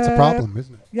 then that's a problem,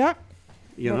 isn't it? Yeah.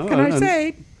 you know, What can I and-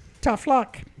 say? Tough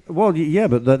luck. Well, yeah,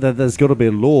 but there's got to be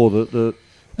a law that You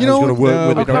has know, got to work no,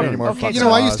 with we the don't parents. anymore. Fuck You know,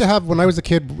 I laws. used to have when I was a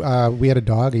kid. We had a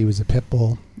dog. He was a pit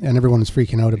bull, and everyone was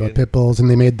freaking out about pit bulls, and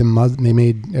they made they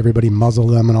made everybody muzzle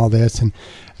them and all this. And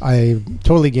I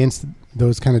totally against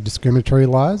those kind of discriminatory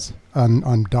laws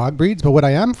on dog breeds. But what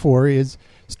I am for is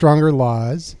stronger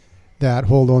laws that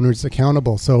hold owners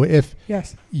accountable. So if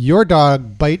Yes. your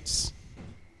dog bites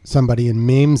somebody and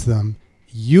maims them,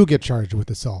 you get charged with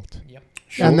assault.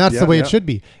 Sure. And that's Yeah, the way yeah. it should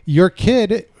be. Your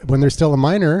kid, when they're still a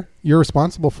minor, you're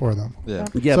responsible for them. Yeah.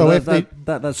 Yeah, So but if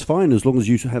that's fine as long as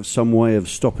you have some way of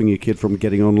stopping your kid from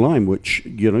getting online, which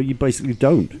you basically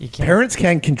don't. You can't. Parents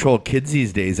can't control kids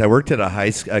these days. I worked at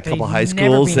a couple high never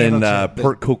schools been in able to.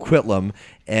 Port Coquitlam,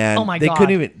 and Oh my they God.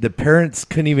 couldn't even. The parents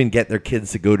couldn't even get their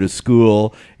kids to go to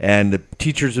school, and the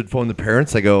teachers would phone the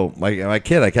parents. I go, my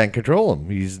kid, I can't control him.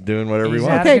 He's doing whatever He's he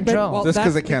out wants. of Okay, but- control. Well, Just that's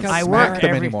because they can't because smack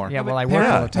them anymore. Yeah, well, I work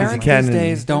Yeah, all the time. Parents can- these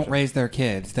days don't raise their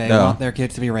kids. They No. want their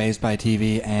kids to be raised by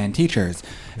TV and teachers,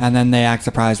 and then they act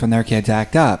surprised when their kids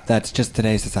act up. That's just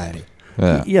today's society.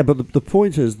 Yeah. Yeah, but the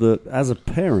point is that as a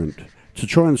parent, to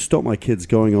try and stop my kids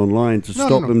going online, to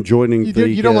stop them joining You, the...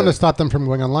 you don't want to stop them from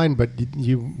going online, but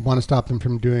you want to stop them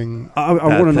from doing... I want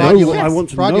to know. Fraudulent- I want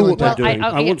to know fraudulent what they're activity. doing.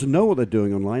 I want to know what they're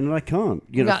doing online, and I can't.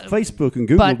 You know, Yeah, Facebook and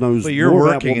Google but- knows But you're more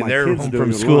about working, what and my they're kids home are doing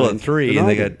from school online at 3, than and I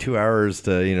they do. got 2 hours to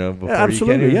before you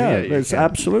Absolutely, can. yeah. you That's can.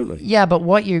 absolutely. Yeah, but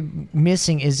what you're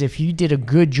missing is if you did a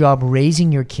good job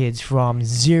raising your kids from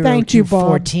 0 Thank to you, Bob.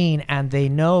 14 and they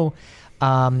know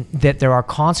that there are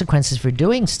consequences for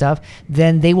doing stuff,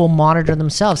 then they will monitor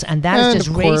themselves. And that is And just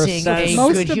of course, raising a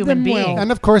most good of human them will. being.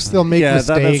 And of course, they'll make Yeah, that's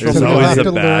mistakes, true. and There's they'll always have a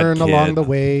to bad learn kid. along the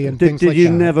way and Did things like you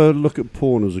that. never look at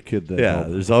porn as a kid? Then, Yeah,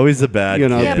 Bob? there's always a bad You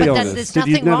know, kid. Yeah, be but honest. there's Did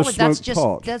you nothing never wrong with that's smoke just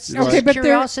pot? that's You know? Okay, but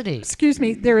curiosity. excuse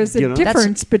me, there is a You know?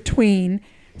 difference between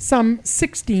some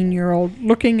 16-year-old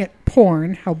looking at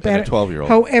porn, how And a bad, 12-year-old.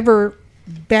 however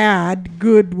bad,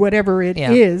 good, whatever it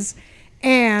is, Yeah.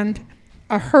 and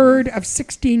a herd of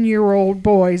 16-year-old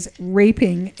boys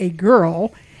raping a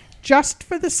girl just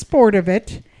for the sport of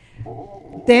it,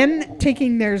 then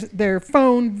taking their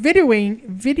phone,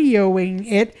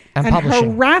 videoing it, And and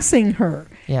publishing. harassing her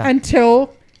Yeah.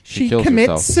 until she kills commits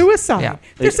herself. suicide. Yeah.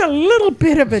 There's a little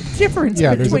bit of a difference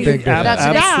Yeah, there's a between big difference. That's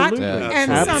that Absolutely.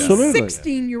 and Absolutely. some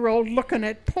 16-year-old looking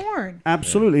at porn.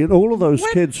 Absolutely, and all of those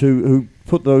What? kids who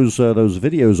put those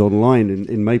videos online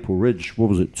in Maple Ridge, what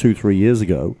was it, 2-3 years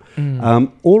ago?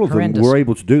 All of Horrendous. them were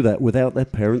able to do that without their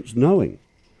parents knowing.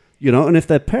 You know, and if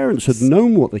their parents had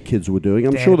known what the kids were doing,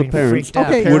 I'm They'd sure have the been parents freaked out.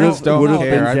 Okay. would Parents have don't been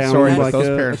care. I'm down sorry, but like those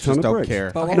a parents ton just of don't bricks.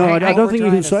 care. But No, what I we're don't think you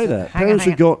trying can to say say- that. Hang on, Parents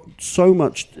hang have got so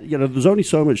much, you know, there's only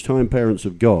so much time parents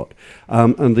have got.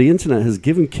 And the internet has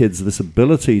given kids this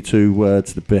ability to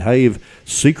behave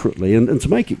secretly and to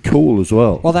make it cool as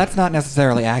well. Well, that's not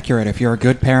necessarily accurate. If you're a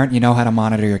good parent, you know how to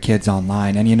monitor your kids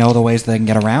online, and you know the ways they can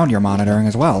get around your monitoring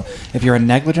as well. If you're a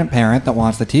negligent parent that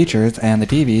wants the teachers and the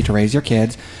TV to raise your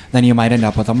kids, then you might end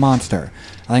up with a monster.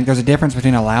 I think there's a difference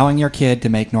between allowing your kid to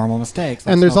make normal mistakes,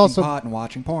 like And there's smoking also- pot and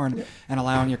watching porn, and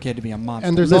allowing your kid to be a monster.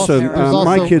 And there's Listen, also-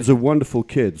 my kids are wonderful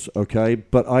kids, okay?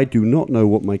 But I do not know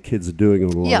what my kids are doing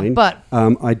online. Yeah, but-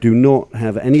 I do not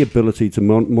have any ability to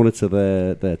monitor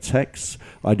their texts.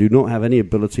 I do not have any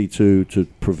ability to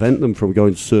prevent them from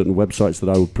going to certain websites that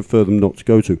I would prefer them not to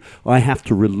go to. I have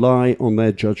to rely on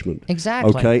their judgment.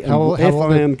 Exactly. Okay? And How old if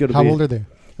are- I am going to how be... old are they?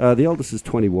 The eldest is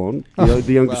 21. The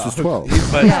youngest is 12.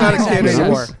 But he's not a kid Yeah.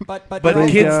 anymore. But But you're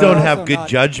kids also don't have not- good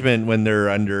judgment when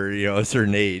they're under a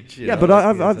certain age. Yeah, but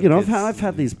I've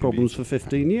had these problems for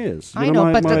 15 years. I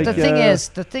know, but the thing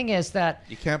uh, thing is that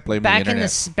You can't blame back the in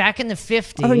internet. back in the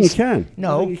 50s. I think you can.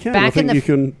 No, I think you can. back I think in the you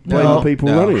can blame no, the people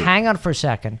no. running it. Hang on for a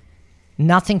second.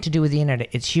 Nothing to do with the internet.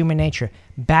 It's human nature.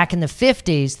 Back in the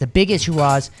 50s, the big issue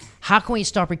was how can we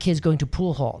stop our kids going to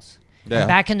pool halls? Yeah. And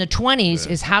back in the 20s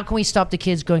is how can we stop the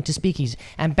kids going to speakeasies?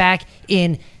 And back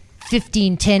in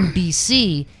 1510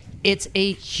 BC, it's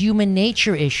a human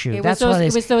nature issue. It was That's those- what it it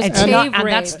is. was those And cave and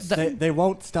that's rapes. the- They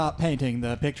won't stop painting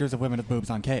the pictures of women with boobs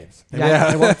on caves. They,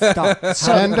 Yeah. won't, they won't stop.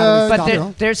 So, And, How do we but stop there,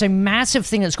 it? there's a massive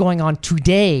thing that's going on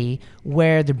today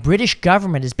where the British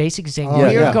government is basically saying Oh,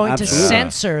 we're yeah, going absolutely. to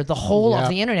censor the whole Yeah. of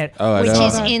the internet, Oh, I which know.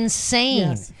 is insane.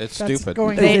 Yes, It's that's stupid.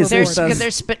 going They're overboard.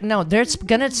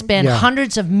 going to spend Yeah.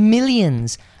 hundreds of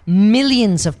millions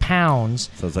of pounds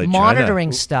Sounds like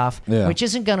monitoring stuff, Yeah. which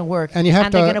isn't going to work. And you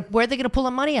have they're to- gonna, where are they going to pull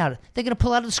the money out? They're going to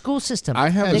pull out of the school system. I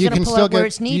have- They're You going can to pull still out where get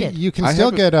it's needed. you can I still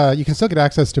have get you can still get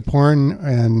access to porn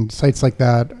and sites like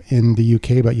that in the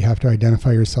UK, but you have to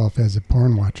identify yourself as a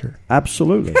porn watcher.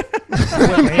 Absolutely.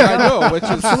 I know, which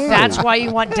is That's why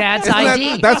you want dad's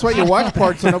ID. that's why you watch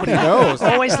porn so nobody knows.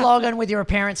 Always log in with your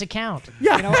parents' account.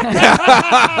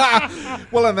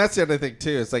 Well, and that's the other thing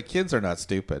too. It's like kids are not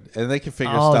stupid, and they can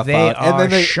figure Oh, stuff they out. And are then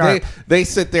they sharp. they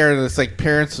sit there, and it's like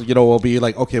parents, will be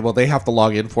like, okay, well, they have to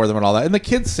log in for them and all that, and the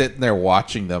kids sitting there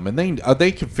watching them, and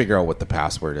they can figure out what the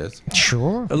password is.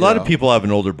 Sure. A lot of people have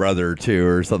an older brother too,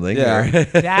 or something. Yeah.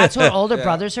 That's what older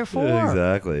brothers are for.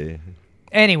 Exactly.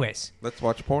 Anyways. Let's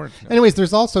watch porn. Anyways,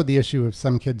 there's also the issue of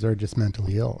some kids are just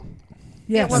mentally ill.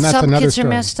 Yes. Well, And that's some another kids are story.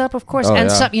 messed up, of course. Oh, and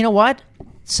yeah. some, you know what?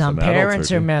 Some adults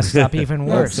parents are messed up even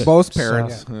worse. Most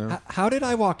parents. So- yeah. How did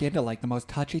I walk into like the most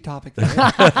touchy topic?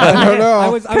 I don't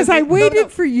know. Because I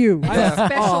waited for you.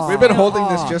 We've been holding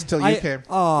this just till you came.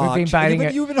 We've been biting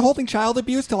it. You've been holding child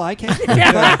abuse till I came.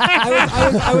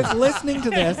 I was listening to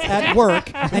this at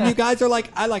work, and you guys are like,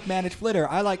 I like Managed Flitter,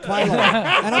 I like Twilight,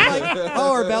 and I'm like,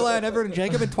 oh, are Bella and Everett and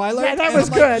Jacob and Twilight? Yeah, that and was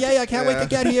I'm good. Like, I can't wait to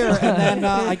get here. And then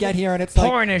I get here, and it's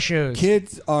Porn like issues.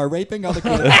 kids are raping other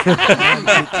kids. And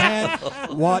you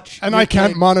can't watch. And your I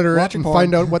can't kid monitor it watching and porn.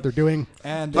 find out what they're doing.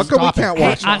 And How come we Stop it. can't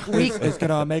watch? it's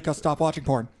gonna make us stop watching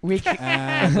porn. We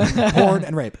And porn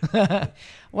and rape.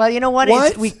 Well, you know what?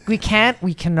 What? We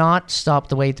cannot stop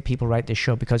the way that people write this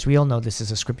show because we all know this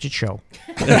is a scripted show.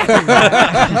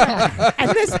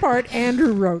 And this part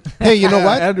Andrew wrote. Hey, you know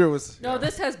what? Andrew was. No,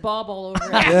 this has Bob all over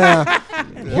it. Yeah.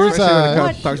 Here's Especially when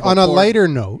it talks about on a porn. lighter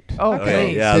note.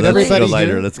 Okay. Yeah, Did let's everybody go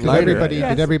lighter. hear? Let's go Did lighter. everybody?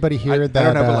 Yes. Did everybody hear I that?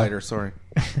 don't have a lighter. Sorry.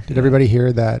 Did everybody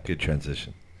hear that? Good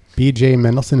transition. BJ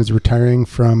Mendelsohn is retiring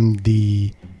from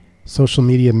the social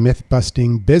media myth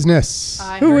busting business.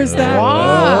 Who is that?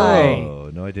 Why?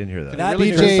 Oh, no, I didn't hear that. That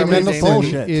BJ somebody's Mendelsohn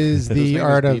bullshit. is His the name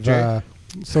art is of BJ?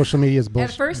 social media's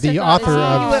bullshit. first I The thought, author is he a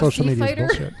of UFC social media's fighter?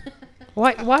 bullshit.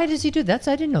 Why does he do that?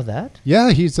 I didn't know that.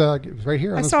 Yeah, he's right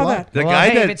here on I his saw blog. that. The Well, guy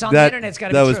hey, if it's on the that, internet, it's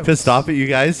gotta that be was true. pissed off at you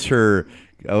guys for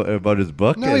about his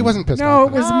book. No, he and- wasn't pissed No, off.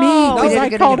 it was No, me we because did a I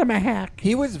good called idea. him a hack.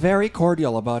 He was very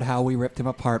cordial about how we ripped him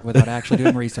apart without actually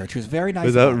doing research. He was very nice.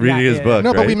 without about it. reading his book.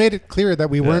 No, but right? we made it clear that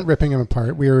we weren't ripping him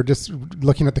apart. We were just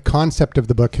looking at the concept of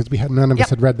the book because none of Yep. us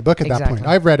had read the book at that Exactly. point.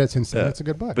 I've read it since then. Yeah. It's a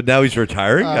good book. But now he's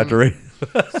retiring after.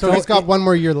 So he's got one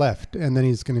more year left, and then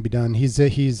he's going to be done. He's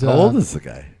How old is the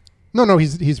guy? No,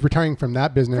 he's retiring from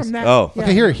that business. From that, Oh. yeah.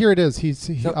 Okay, here it is.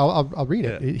 I'll read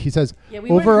it. He says, Yeah, we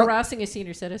weren't harassing a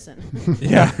senior citizen.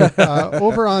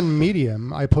 over on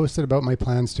Medium, I posted about my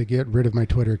plans to get rid of my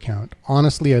Twitter account.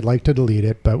 Honestly, I'd like to delete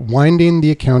it, but winding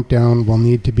the account down will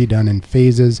need to be done in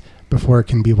phases before it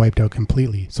can be wiped out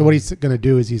completely. So what he's going to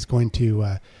do is he's going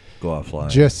to Go offline.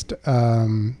 just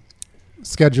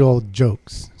schedule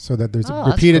jokes so that there's Oh,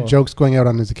 that's repeated cool. jokes going out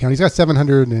on his account. He's got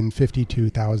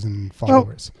 752,000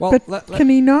 followers. Well, But can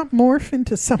he not morph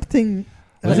into something?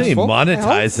 Doesn't he Full?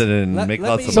 monetize it and Let- make let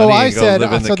lots me- of So money I and go said,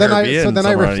 live in the so then Caribbean I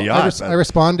somewhere on a yacht? I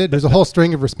responded. There's a whole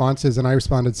string of responses, and I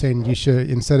responded saying you should,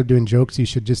 instead of doing jokes, you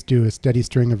should just do a steady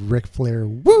string of Ric Flair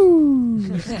woo.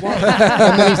 And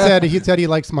then he said he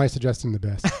likes my suggestion the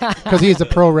best because he's a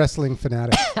pro wrestling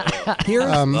fanatic. Here's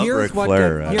Ric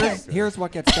Flair, here's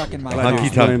what gets stuck in my Hunky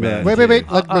craw. Tonk Man. Wait.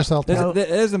 Let Marcel This, talk. this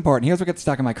is important. Here's what gets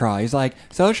stuck in my craw. He's like,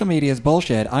 social media is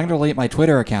bullshit. I'm going to delete my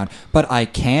Twitter account, but I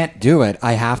can't do it.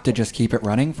 I have to just keep it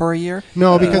running for a year.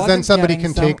 No, If he because then wasn't somebody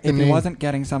getting can take the If he name. wasn't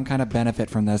getting some kind of benefit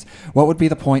from this, what would be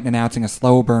the point in announcing a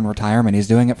slow burn retirement? He's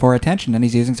doing it for attention, and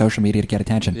he's using social media to get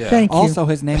attention. Yeah. Thank you. Also,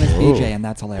 his name is BJ, and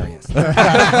that's hilarious.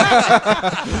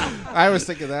 I was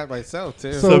thinking that myself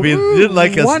too. So if he didn't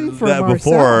like us one for that Marcel.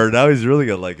 before, now he's really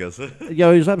going to like us.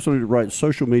 Yeah, he's absolutely right.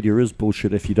 Social media is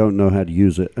bullshit if you don't know how to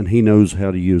use it, and he knows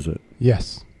how to use it.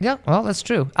 Yes. Yeah, well, that's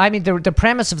true. I mean, the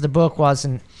premise of the book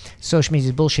wasn't social media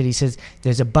is bullshit. He says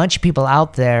there's a bunch of people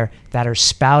out there that are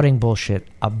spouting bullshit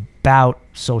about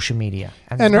social media,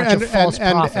 and there's a bunch of false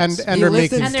prophets. and He they're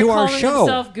listens making And they're to our calling show.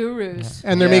 themselves gurus.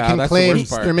 and they're Yeah, making that's the claims. worst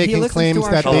part. They're He making listens claims to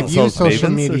our that show. they've Calls used themselves social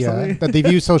mavens or media. something? That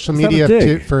they've used social Is that a media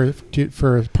dig?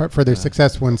 for their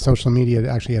success when social media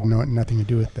actually had nothing to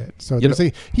do with it. So You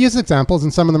he has examples,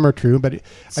 and some of them are true, but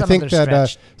Some I think of them are that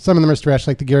stretched. some of them are stretched.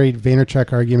 Like the Gary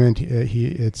Vaynerchuk argument,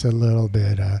 it's a little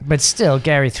bit. But still,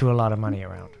 Gary threw a lot of money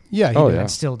around. Yeah, he Oh, did. yeah.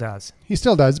 And still does. He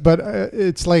still does, but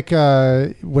it's like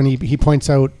when he points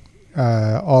out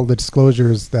all the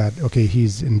disclosures that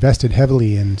he's invested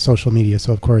heavily in social media,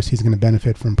 so of course he's going to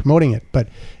benefit from promoting it. But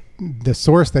the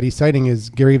source that he's citing is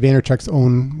Gary Vaynerchuk's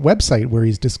own website where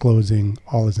he's disclosing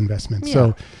all his investments. Yeah.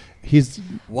 So he's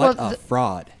What Well, a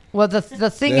fraud. Well, the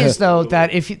thing is though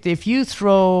that if you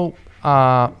throw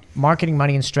marketing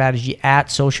money and strategy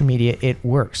at social media, it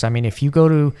works. I mean, if you go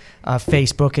to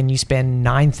Facebook and you spend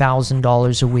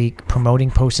 $9,000 a week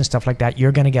promoting posts and stuff like that,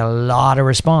 you're going to get a lot of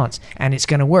response, and it's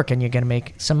going to work, and you're going to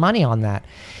make some money on that.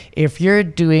 If you're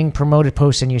doing promoted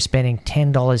posts and you're spending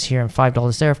 $10 here and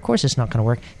 $5 there, of course it's not going to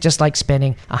work. Just like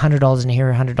spending $100 in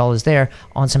here, $100 there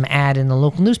on some ad in the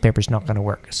local newspaper is not going to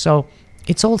work. So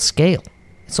it's all scale.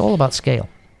 It's all about scale.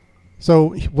 So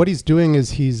what he's doing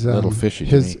is he's Little fishy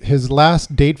to me. his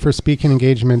last date for speaking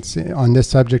engagements on this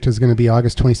subject is going to be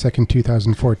August 22nd,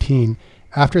 2014,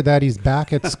 After that, he's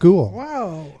back at school.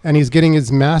 Wow. And he's getting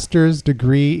his master's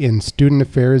degree in student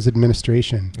affairs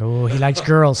administration. Oh, he likes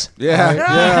girls. Yeah.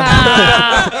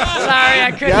 Sorry,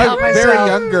 I couldn't help myself. Very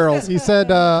young girls. He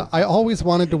said, "I always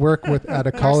wanted to work at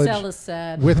a college Marcel is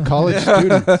sad. with college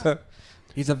students.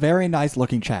 He's a very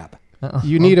nice-looking chap.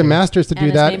 You need a master's to And do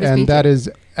his that, name is and BJ. that is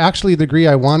actually the degree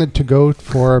I wanted to go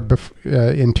for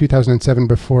in 2007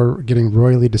 before getting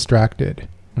royally distracted.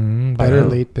 Better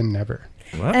late than never."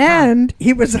 And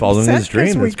he was Following upset his dream,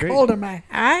 because we that's great. called him a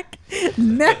hack.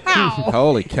 Now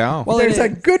Holy cow. Well, there's it- a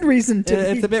good reason to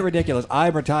It's be. a bit ridiculous.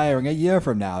 I'm retiring a year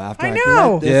from now after I I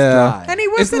know. let this Yeah. die. And he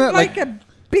Isn't wasn't that like like- a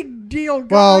big deal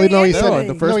guy. Well, no, he No, said in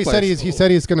the first he said place. he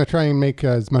said he's going to try and make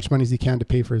as much money as he can to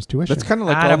pay for his tuition. That's kind of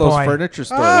like all those Attaboy. furniture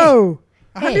stores. Oh,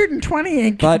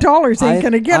 $120 But dollars ain't I-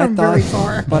 going to get I him very thought-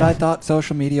 far. But I thought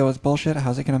social media was bullshit.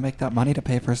 How's he going to make that money to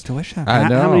pay for his tuition? I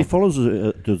know. How many followers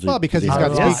does he? Well, because he's does he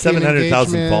got have? Oh, He has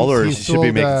 700,000 engagements, followers. he's He should be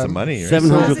sold, making some money. Right?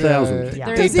 700,000. Yeah.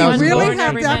 Does he 8,000 really dollars have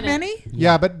every that minute. many?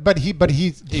 Yeah, but he bought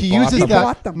uses them. that.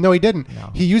 Bought them. No, he didn't. No.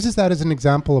 He uses that as an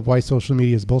example of why social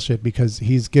media is bullshit, because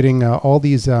he's getting all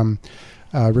these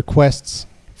requests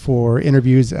for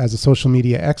interviews as a social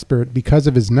media expert because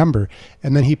of his number,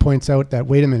 and then he points out that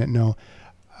wait a minute, no.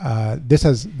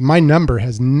 My number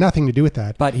has nothing to do with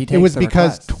that. But he it takes was the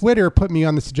because requests. Twitter put me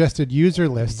on the suggested user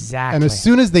list, Exactly. and as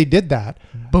soon as they did that,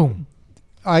 Boom.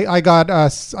 I got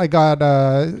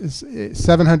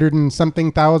 700 and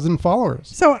something thousand followers.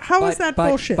 So how is that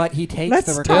bullshit? But he takes Let's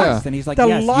the talk. request and he's like, The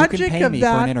yes, you logic can pay of me for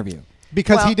that- an interview.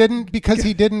 Because Well, he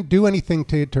didn't do anything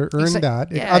to earn Exa-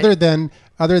 that yeah. other than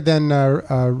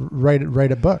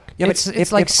write a book. Yeah, but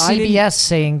it's like if I didn't- CBS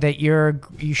saying that you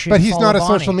should. But he's follow not a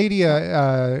Bonnie. social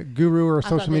media guru or thought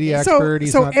social they media did. expert.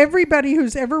 He's So not, everybody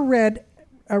who's ever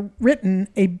written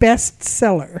a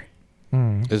bestseller,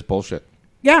 Is bullshit.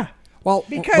 yeah, Well,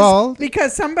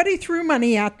 because somebody threw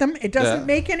money at them. It doesn't Yeah.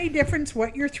 make any difference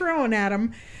what you're throwing at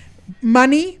them,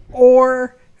 money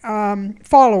or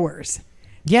followers.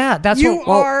 Yeah, that's You what.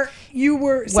 Well,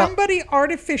 somebody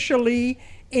artificially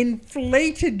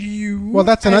inflated you. Well,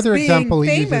 that's as another being example he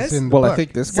famous. uses in the Well, I book.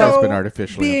 think this guy's So been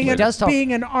artificially being inflated. does talk-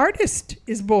 being an artist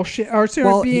is bullshit, or sorry,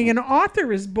 Well, being an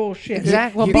author is bullshit.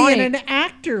 Exact- well, being Bonnie- an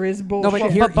actor is bullshit.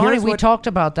 but here- but Bonnie, here's we what- talked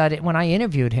about that when I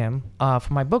interviewed him for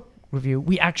my book review.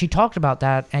 We actually talked about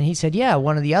that, and he said, "Yeah,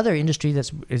 one of the other industry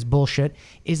is bullshit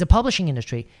is the publishing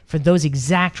industry for those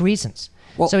exact reasons."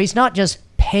 Well- so he's not just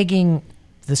pegging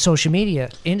the social media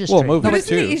industry. Well, movies But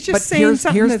isn't too. he, he's just But saying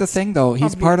something here's the that's thing, though.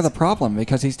 He's part of the obvious. problem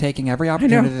because he's taking every know.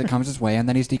 opportunity that comes his way, and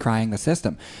then he's decrying the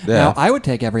system. Yeah. Now, I would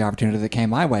take every opportunity that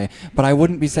came my way, but I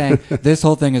wouldn't be saying this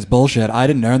whole thing is bullshit. I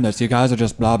didn't earn this. You guys are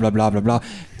just blah blah blah blah blah.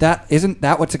 Isn't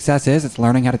that what success is? It's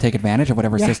learning how to take advantage of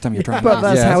whatever system you're trying. But to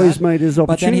that's use. how he's made his But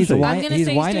then opportunity. I'm gonna he's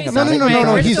say whining he's about doing it. No, great.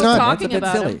 no, We're he's still not. talking It's a bit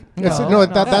about silly. him. It's- No, no, no,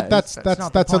 that's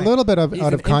not the a point. little bit of He's out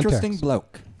an of context. interesting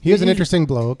bloke. He is an interesting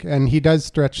bloke, and he does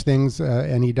stretch things,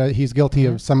 and he's guilty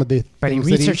of some of the but he things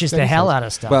that researches that the he hell says. out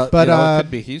of stuff. Well, But, you know, it uh,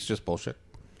 could be he's just bullshit.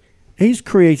 He's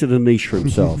created a niche for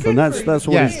himself, and that's what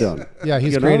Yes. he's done. Yeah,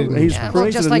 he's You know, created a niche. he's Yeah, well,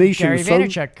 created just a like niche Gary in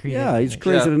Vaynerchuk created yeah, a he's niche.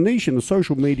 created Yeah. a niche in the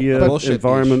social media Bullshit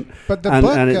environment. niche. But the and,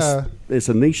 book, and it's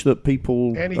a niche that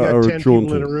people And he got are 10 drawn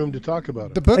people in a to. room to talk about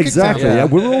it. The book Exactly.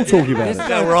 example. Yeah, we're all talking about This it. is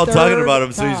Yeah, our we're all talking third about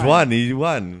him, so he's time. won. He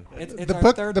won. It's The our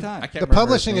book, third the, time. can't the remember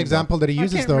publishing his name, example that he I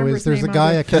uses can't though remember is his there's a name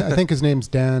guy either. I think his name's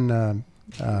Dan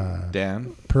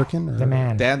Dan. Perkin or The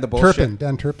man. Dan the bullshit.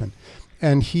 Dan Turpin,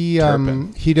 and he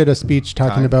Turpin. he did a speech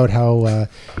talking Time. about how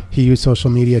he used social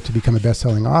media to become a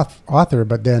best-selling author,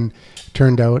 but then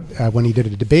turned out when he did a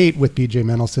debate with B.J.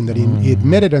 Mendelsohn that he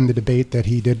admitted in the debate that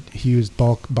he used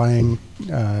bulk buying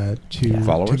to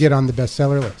Followers? get on the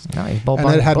bestseller list, No, he's bulk and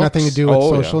buying it had nothing to books. do with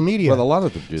Oh, yeah. social media. Well, a lot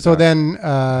of them do So that. then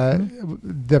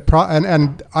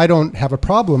and I don't have a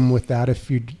problem with that if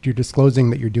you're disclosing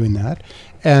that you're doing that.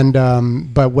 And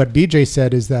but what BJ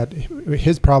said is that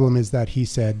his problem is that he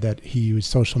said that he used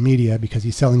social media because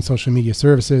he's selling social media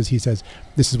services. He says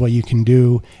this is what you can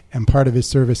do, and part of his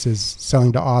service is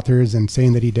selling to authors and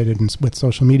saying that he did it with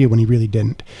social media when he really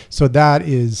didn't. So that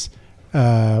is,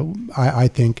 I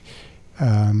think, It's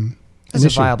an a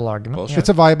issue. viable argument. Bullshit. It's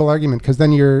a viable argument because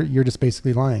then you're just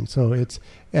basically lying. So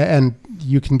and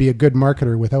you can be a good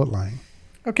marketer without lying.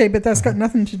 Okay, but that's got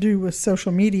nothing to do with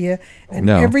social media and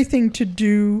No. everything to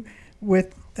do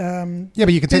with Yeah,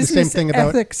 but you can say the same business thing about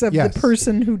ethics of yes, the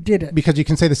person who did it. because you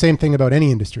can say the same thing about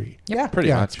any industry. Yeah, Pretty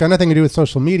yeah, much. it's got nothing to do with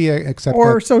social media except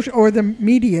or that, social or the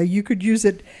media. You could use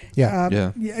it.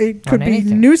 Yeah. It could On be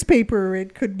anything. newspaper.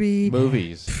 It could be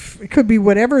Movies. It could be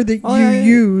whatever that Oh, you yeah, yeah.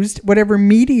 used, whatever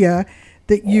media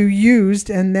that you used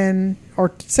and then,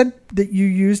 or said that you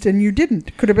used and you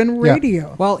didn't. Could have been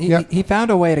radio. Well, he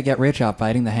found a way to get rich off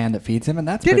biting the hand that feeds him, and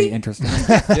that's Did pretty he? interesting.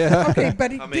 Okay,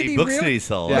 but How did many he books really? did he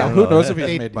sell? Yeah, I don't who know. knows if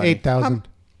he's made money? 8,000.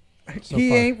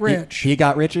 He ain't rich. He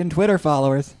got rich in Twitter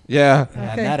followers. Yeah. Okay.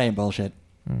 And that ain't bullshit.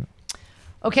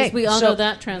 Okay, Because we all so- know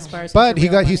that transpires. But into he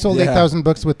real money. sold Yeah. 8,000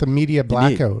 books with the media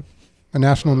blackout, a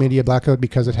national media blackout,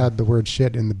 because it had the word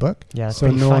shit in the book. Yeah, that's so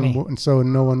pretty no funny.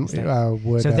 one, no one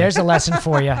would. So there's a lesson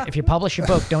for you. If you publish a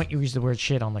book, don't use the word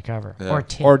shit on the cover Yeah. or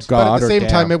tit. Or But God at the or same damn.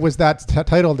 time, it was that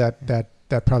title that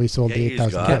probably sold the Can't use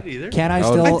 8,000. God either. Can I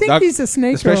Oh, still? I think Not- he's a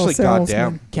snake especially oil salesman.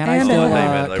 goddamn. Can I And still?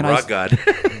 a- Like Can Rock God.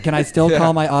 Can I still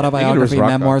call my autobiography rock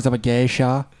Memoirs of a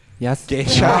Geisha? Yes.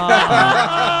 Geisha.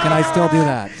 Can I still do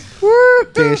that?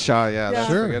 Geisha, yeah. That's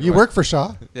a Sure. good You one. work for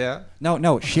Shaw.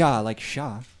 No, Shah, like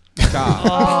Shah. Geisha.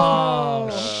 Oh,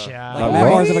 shit. Like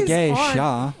Memoirs of a He's Gay on-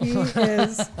 Shah. He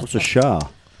is. What's a Shah?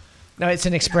 No, it's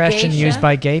an expression Geisha? used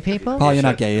by gay people. Paul, you're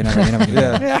not gay. You never can do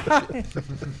that.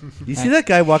 You see that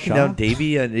guy walking Shaw? down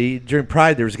Davie, and during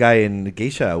Pride, there was a guy in a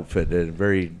geisha outfit,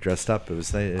 very dressed up. It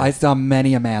was nice. I saw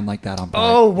many a man like that on Pride.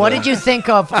 Oh, what did you think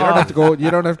of You don't have to go.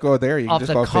 You don't have to go there. You can of just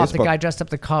the go on cop, Facebook. the guy dressed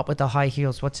up the cop with the high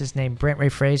heels? What's his name? Brent Ray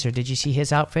Fraser. Did you see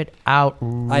his outfit?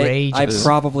 Outrageous. I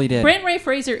probably did. Brent Ray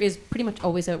Fraser is pretty much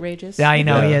always outrageous. Yeah, I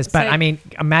know he Yeah. is, but It's like- I mean,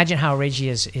 imagine how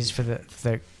outrageous he is for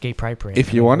the gay pride parade.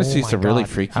 If you want to Oh see my some really God,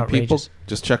 freaky people, outrageous.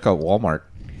 just check out Walmart.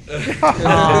 That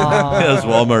was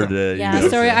Walmart. Yeah,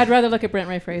 sorry, I'd rather look at Brent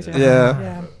Ray Fraser. Yeah.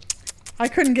 Yeah. I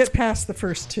couldn't get past the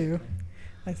first two.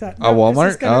 I thought. Oh, no, this Walmart?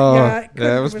 is gonna-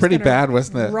 Yeah, it was pretty gonna bad,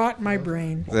 wasn't it? Rot my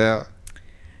brain. Yeah.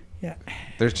 Yeah.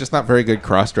 There's just not very good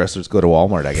cross dressers go to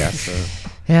Walmart, I guess. So.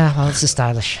 Yeah, well, it's a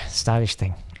stylish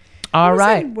thing. I All was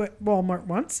right. in Walmart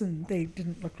once, and they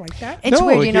didn't look like that. It's No,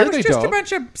 weird, you know. here It they was just a don't.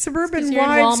 bunch of suburban 'cause you're in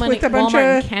wives Walmart- with a bunch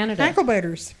Walmart in of Canada. ankle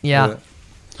biters. Yeah.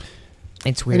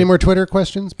 It's weird. Any more Twitter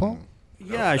questions, Paul?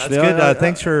 Yeah, That's actually. good.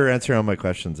 Thanks for answering all my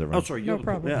questions, everyone. Oh, sorry. No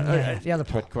problem. Yeah, the other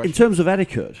part. in terms of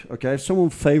etiquette, okay, if someone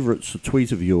favourites a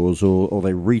tweet of yours or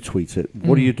they retweet it,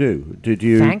 what do you do? Did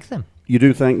you Thank them. You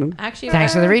do thank them? Actually,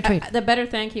 Thanks for the retweet. The better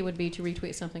thank you would be to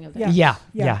retweet something of theirs. Yeah.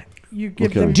 You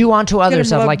give Okay. them. Do unto Get others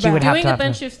them of love like you would back. have Doing to a have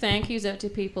bunch of thank yous out to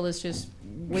people is just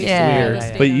wasting Yeah, real yeah,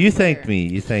 estate But on you Twitter. thanked me.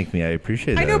 You thanked me. I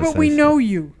appreciate that. I know, That's but we nice. know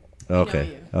you.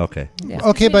 Okay. Okay.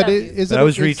 Okay, but love you. is But it? I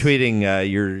was is- retweeting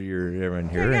your everyone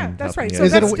here. Yeah, and that's helping right. you So out.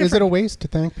 Is it, that's is it a waste to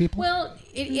thank people? Well,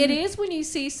 it is when you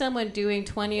see someone doing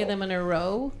 20 of them in a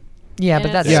row. Yeah, and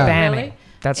but that's it's like, spamming. really?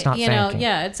 That's not you thanking. know,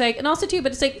 yeah, it's like, and also too,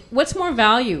 but it's like, what's more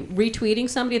value? Retweeting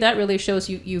somebody that really shows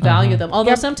you value them.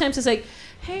 Although sometimes it's like,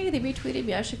 hey, they retweeted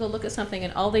me, I should go look at something,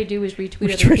 and all they do is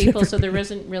retweet other people, so there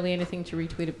isn't really anything to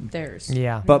retweet of theirs.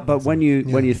 Yeah. But when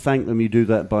you thank them, you do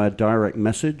that by a direct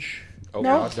message. Oh,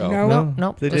 No, God, no. no.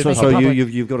 No. They This did was So public.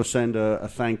 you've got to send a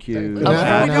thank you. An we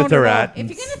ad- don't with their at all. ad If you're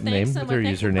going to thank name, with someone, their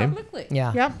thank them username. publicly.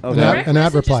 Yeah. Yep. Okay. Direct An ad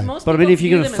messages, reply. most But I mean, people if you're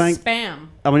view gonna them as thank- spam.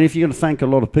 I mean, if you're going to thank a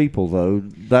lot of people, though,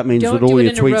 that means Don't that all do it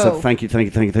your in a tweets row. are thank you, thank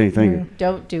you, thank you, thank you, thank you.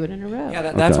 Don't do it in a row. Yeah,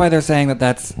 that's Okay. why they're saying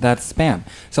that's spam.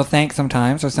 So thank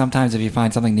sometimes, or sometimes if you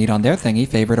find something neat on their thingy,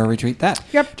 favorite or retweet that.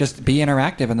 Yep. Just be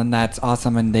interactive, and then that's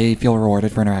awesome, and they feel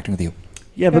rewarded for interacting with you.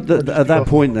 Yeah, but at that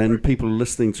point, then people are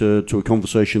listening to a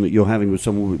conversation that you're having with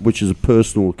someone, which is a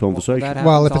personal conversation. that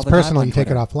Well, happens if all it's the time personal, on you take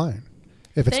it Twitter. offline.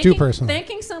 If it's too personal.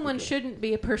 Thanking someone shouldn't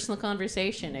be a personal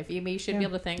conversation. If you should be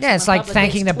able to thank. Yeah, it's someone like publicly.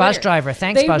 thanking It's the bus Twitter. driver.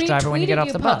 Thanks, They bus driver, when you get retweeted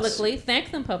off the bus. publicly,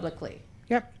 thank them publicly.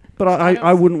 Yep. But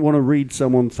I wouldn't want to read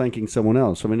someone thanking someone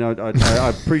else. I mean, I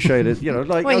appreciate it. You know,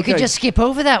 like Well, you okay. could just skip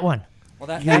over that one. Well,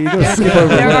 that, Yeah, you gotta skip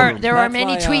over There a are lot. there are That's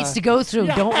many why, tweets to go through.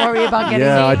 Don't worry about getting.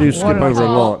 Yeah, I the do skip order. over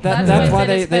a lot. That's why I why said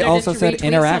they- it's they better also to said retweet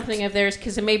interact. something of theirs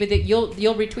because maybe that you'll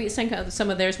retweet some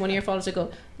of theirs. One of your followers will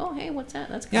go, oh hey, what's that?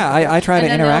 That's Yeah, kinda cool." I try to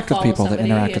And then they'll interact with follow people that somebody,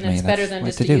 interact with and me. it's better That's than what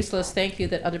just to a do. useless thank you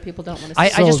that other people don't want to I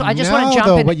see. just want to jump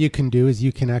though, in. what you can do is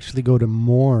you can actually go to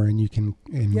more and you can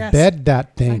Yes. embed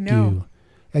that thank know. you.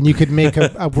 And you could make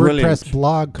a Brilliant. WordPress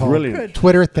blog called Brilliant.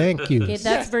 Twitter Thank You. Okay,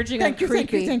 that's verging on Thank you, thank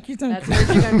creepy. you, thank you, thank That's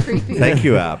verging on creepy. Thank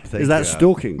you, app. Thank Is that you, app.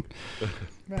 stalking?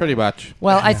 Pretty much.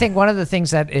 Well, I think one of the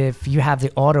things that if you have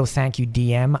the auto thank you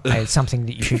DM, it's something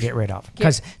that you should get rid of.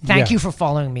 Because thank Yeah. you for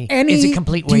following me Any is a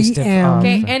complete waste DM. of.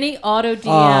 Okay, any auto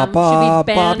DM Bob, should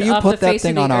be banned you off put the that face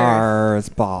thing of on the earth. ours,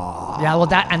 Bob. Yeah, well,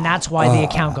 that's why the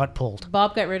account got pulled.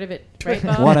 Bob got rid of it, right,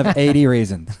 Bob? One of 80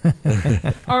 reasons.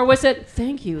 Or was it,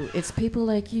 thank you, it's people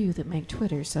like you that make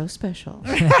Twitter so special.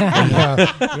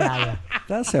 Yeah.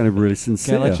 That sounded really Okay,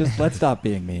 sincere. let's stop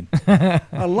being mean. I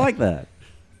like that.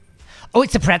 Oh,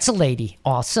 it's the pretzel lady.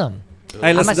 Awesome.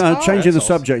 Hey, let's changing the awesome.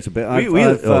 subject a bit.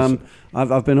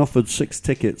 I've been offered 6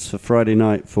 tickets for Friday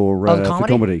night for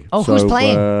comedy. Oh, so, who's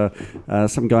playing?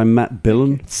 Some guy, Matt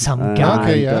Billen. Some guy.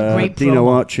 Okay, yeah. Great Dino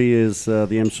promo. Archie is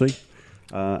the MC.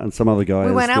 And some other guys.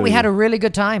 We went out. We had a really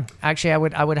good time. Actually,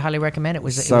 I would highly recommend it. It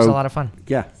was a lot of fun.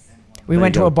 Yeah. We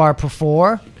went to a bar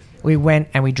before. We went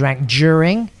and we drank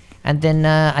during. And then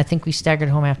I think we staggered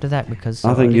home after that because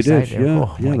I think you did. there. Yeah,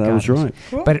 Oh, my that God, was right.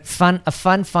 But a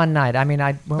fun night. I mean,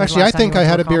 Actually, I think I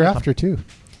had a beer after too.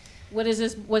 What is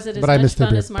this? Was it as But I much missed the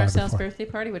fun beer as bar Marcel's before. birthday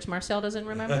party, which Marcel doesn't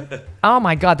remember? Oh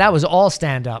my God, that was all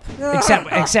stand up,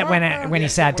 except when he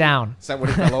sat down. Is that when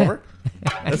he fell over?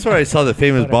 That's where I saw the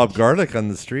famous Bob Garlick on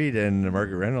the street and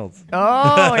Margaret Reynolds.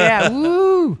 Oh yeah,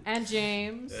 woo! And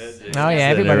James. Oh yeah,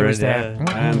 everybody was there.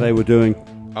 And they were doing.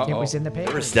 It was in the They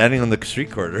paper. were standing on the street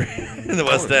corner in the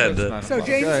West End. So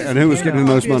James is And who was here, getting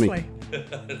the most money?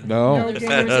 obviously. No.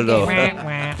 James I don't know.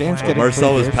 James getting Marcel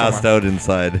free was beer passed somewhere. out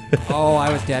inside. Oh,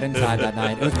 I was dead inside that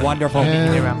night. It was wonderful.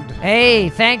 And Hey,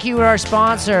 thank you to our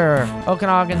sponsor,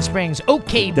 Okanagan Springs.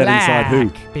 OK Dead inside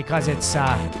Black, who? because it's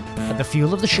the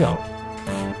fuel of the show.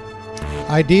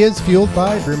 ideas fueled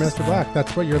by Brewmaster Black.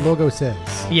 That's what your logo says.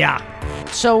 Yeah.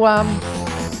 So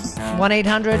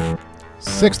 1-800.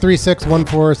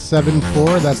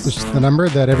 636-1474. That's the number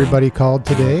that everybody called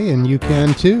today, and you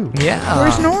can too. Yeah.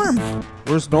 Where's Norm?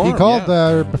 Where's Norm? He called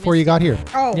before you got here.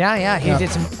 Oh. Yeah. He Yeah. did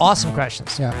some awesome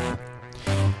questions. Yeah.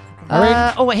 All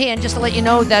right. Oh, hey, and just to let you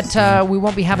know that we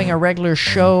won't be having a regular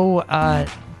show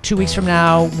 2 weeks from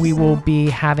now. We will be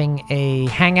having a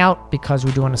hangout because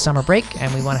we're doing a summer break,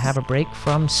 and we want to have a break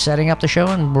from setting up the show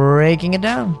and breaking it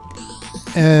down.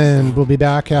 And we'll be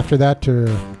back after that to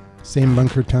same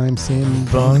bunker time, same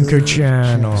Bunker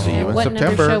Channel. See you in What number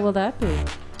September. show will that be?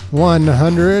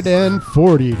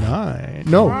 149.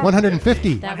 No,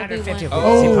 150. That would be 150. one.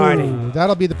 Oh, party.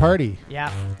 That'll be the party. Yeah.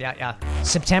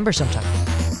 September sometime.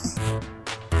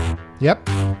 Yep.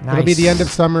 It'll be the end of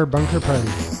summer bunker party.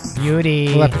 Beauty.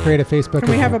 We'll have to create a Facebook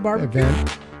Can we have a barbecue?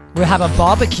 event. We'll have a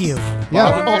barbecue.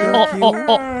 Yeah.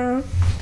 Oh.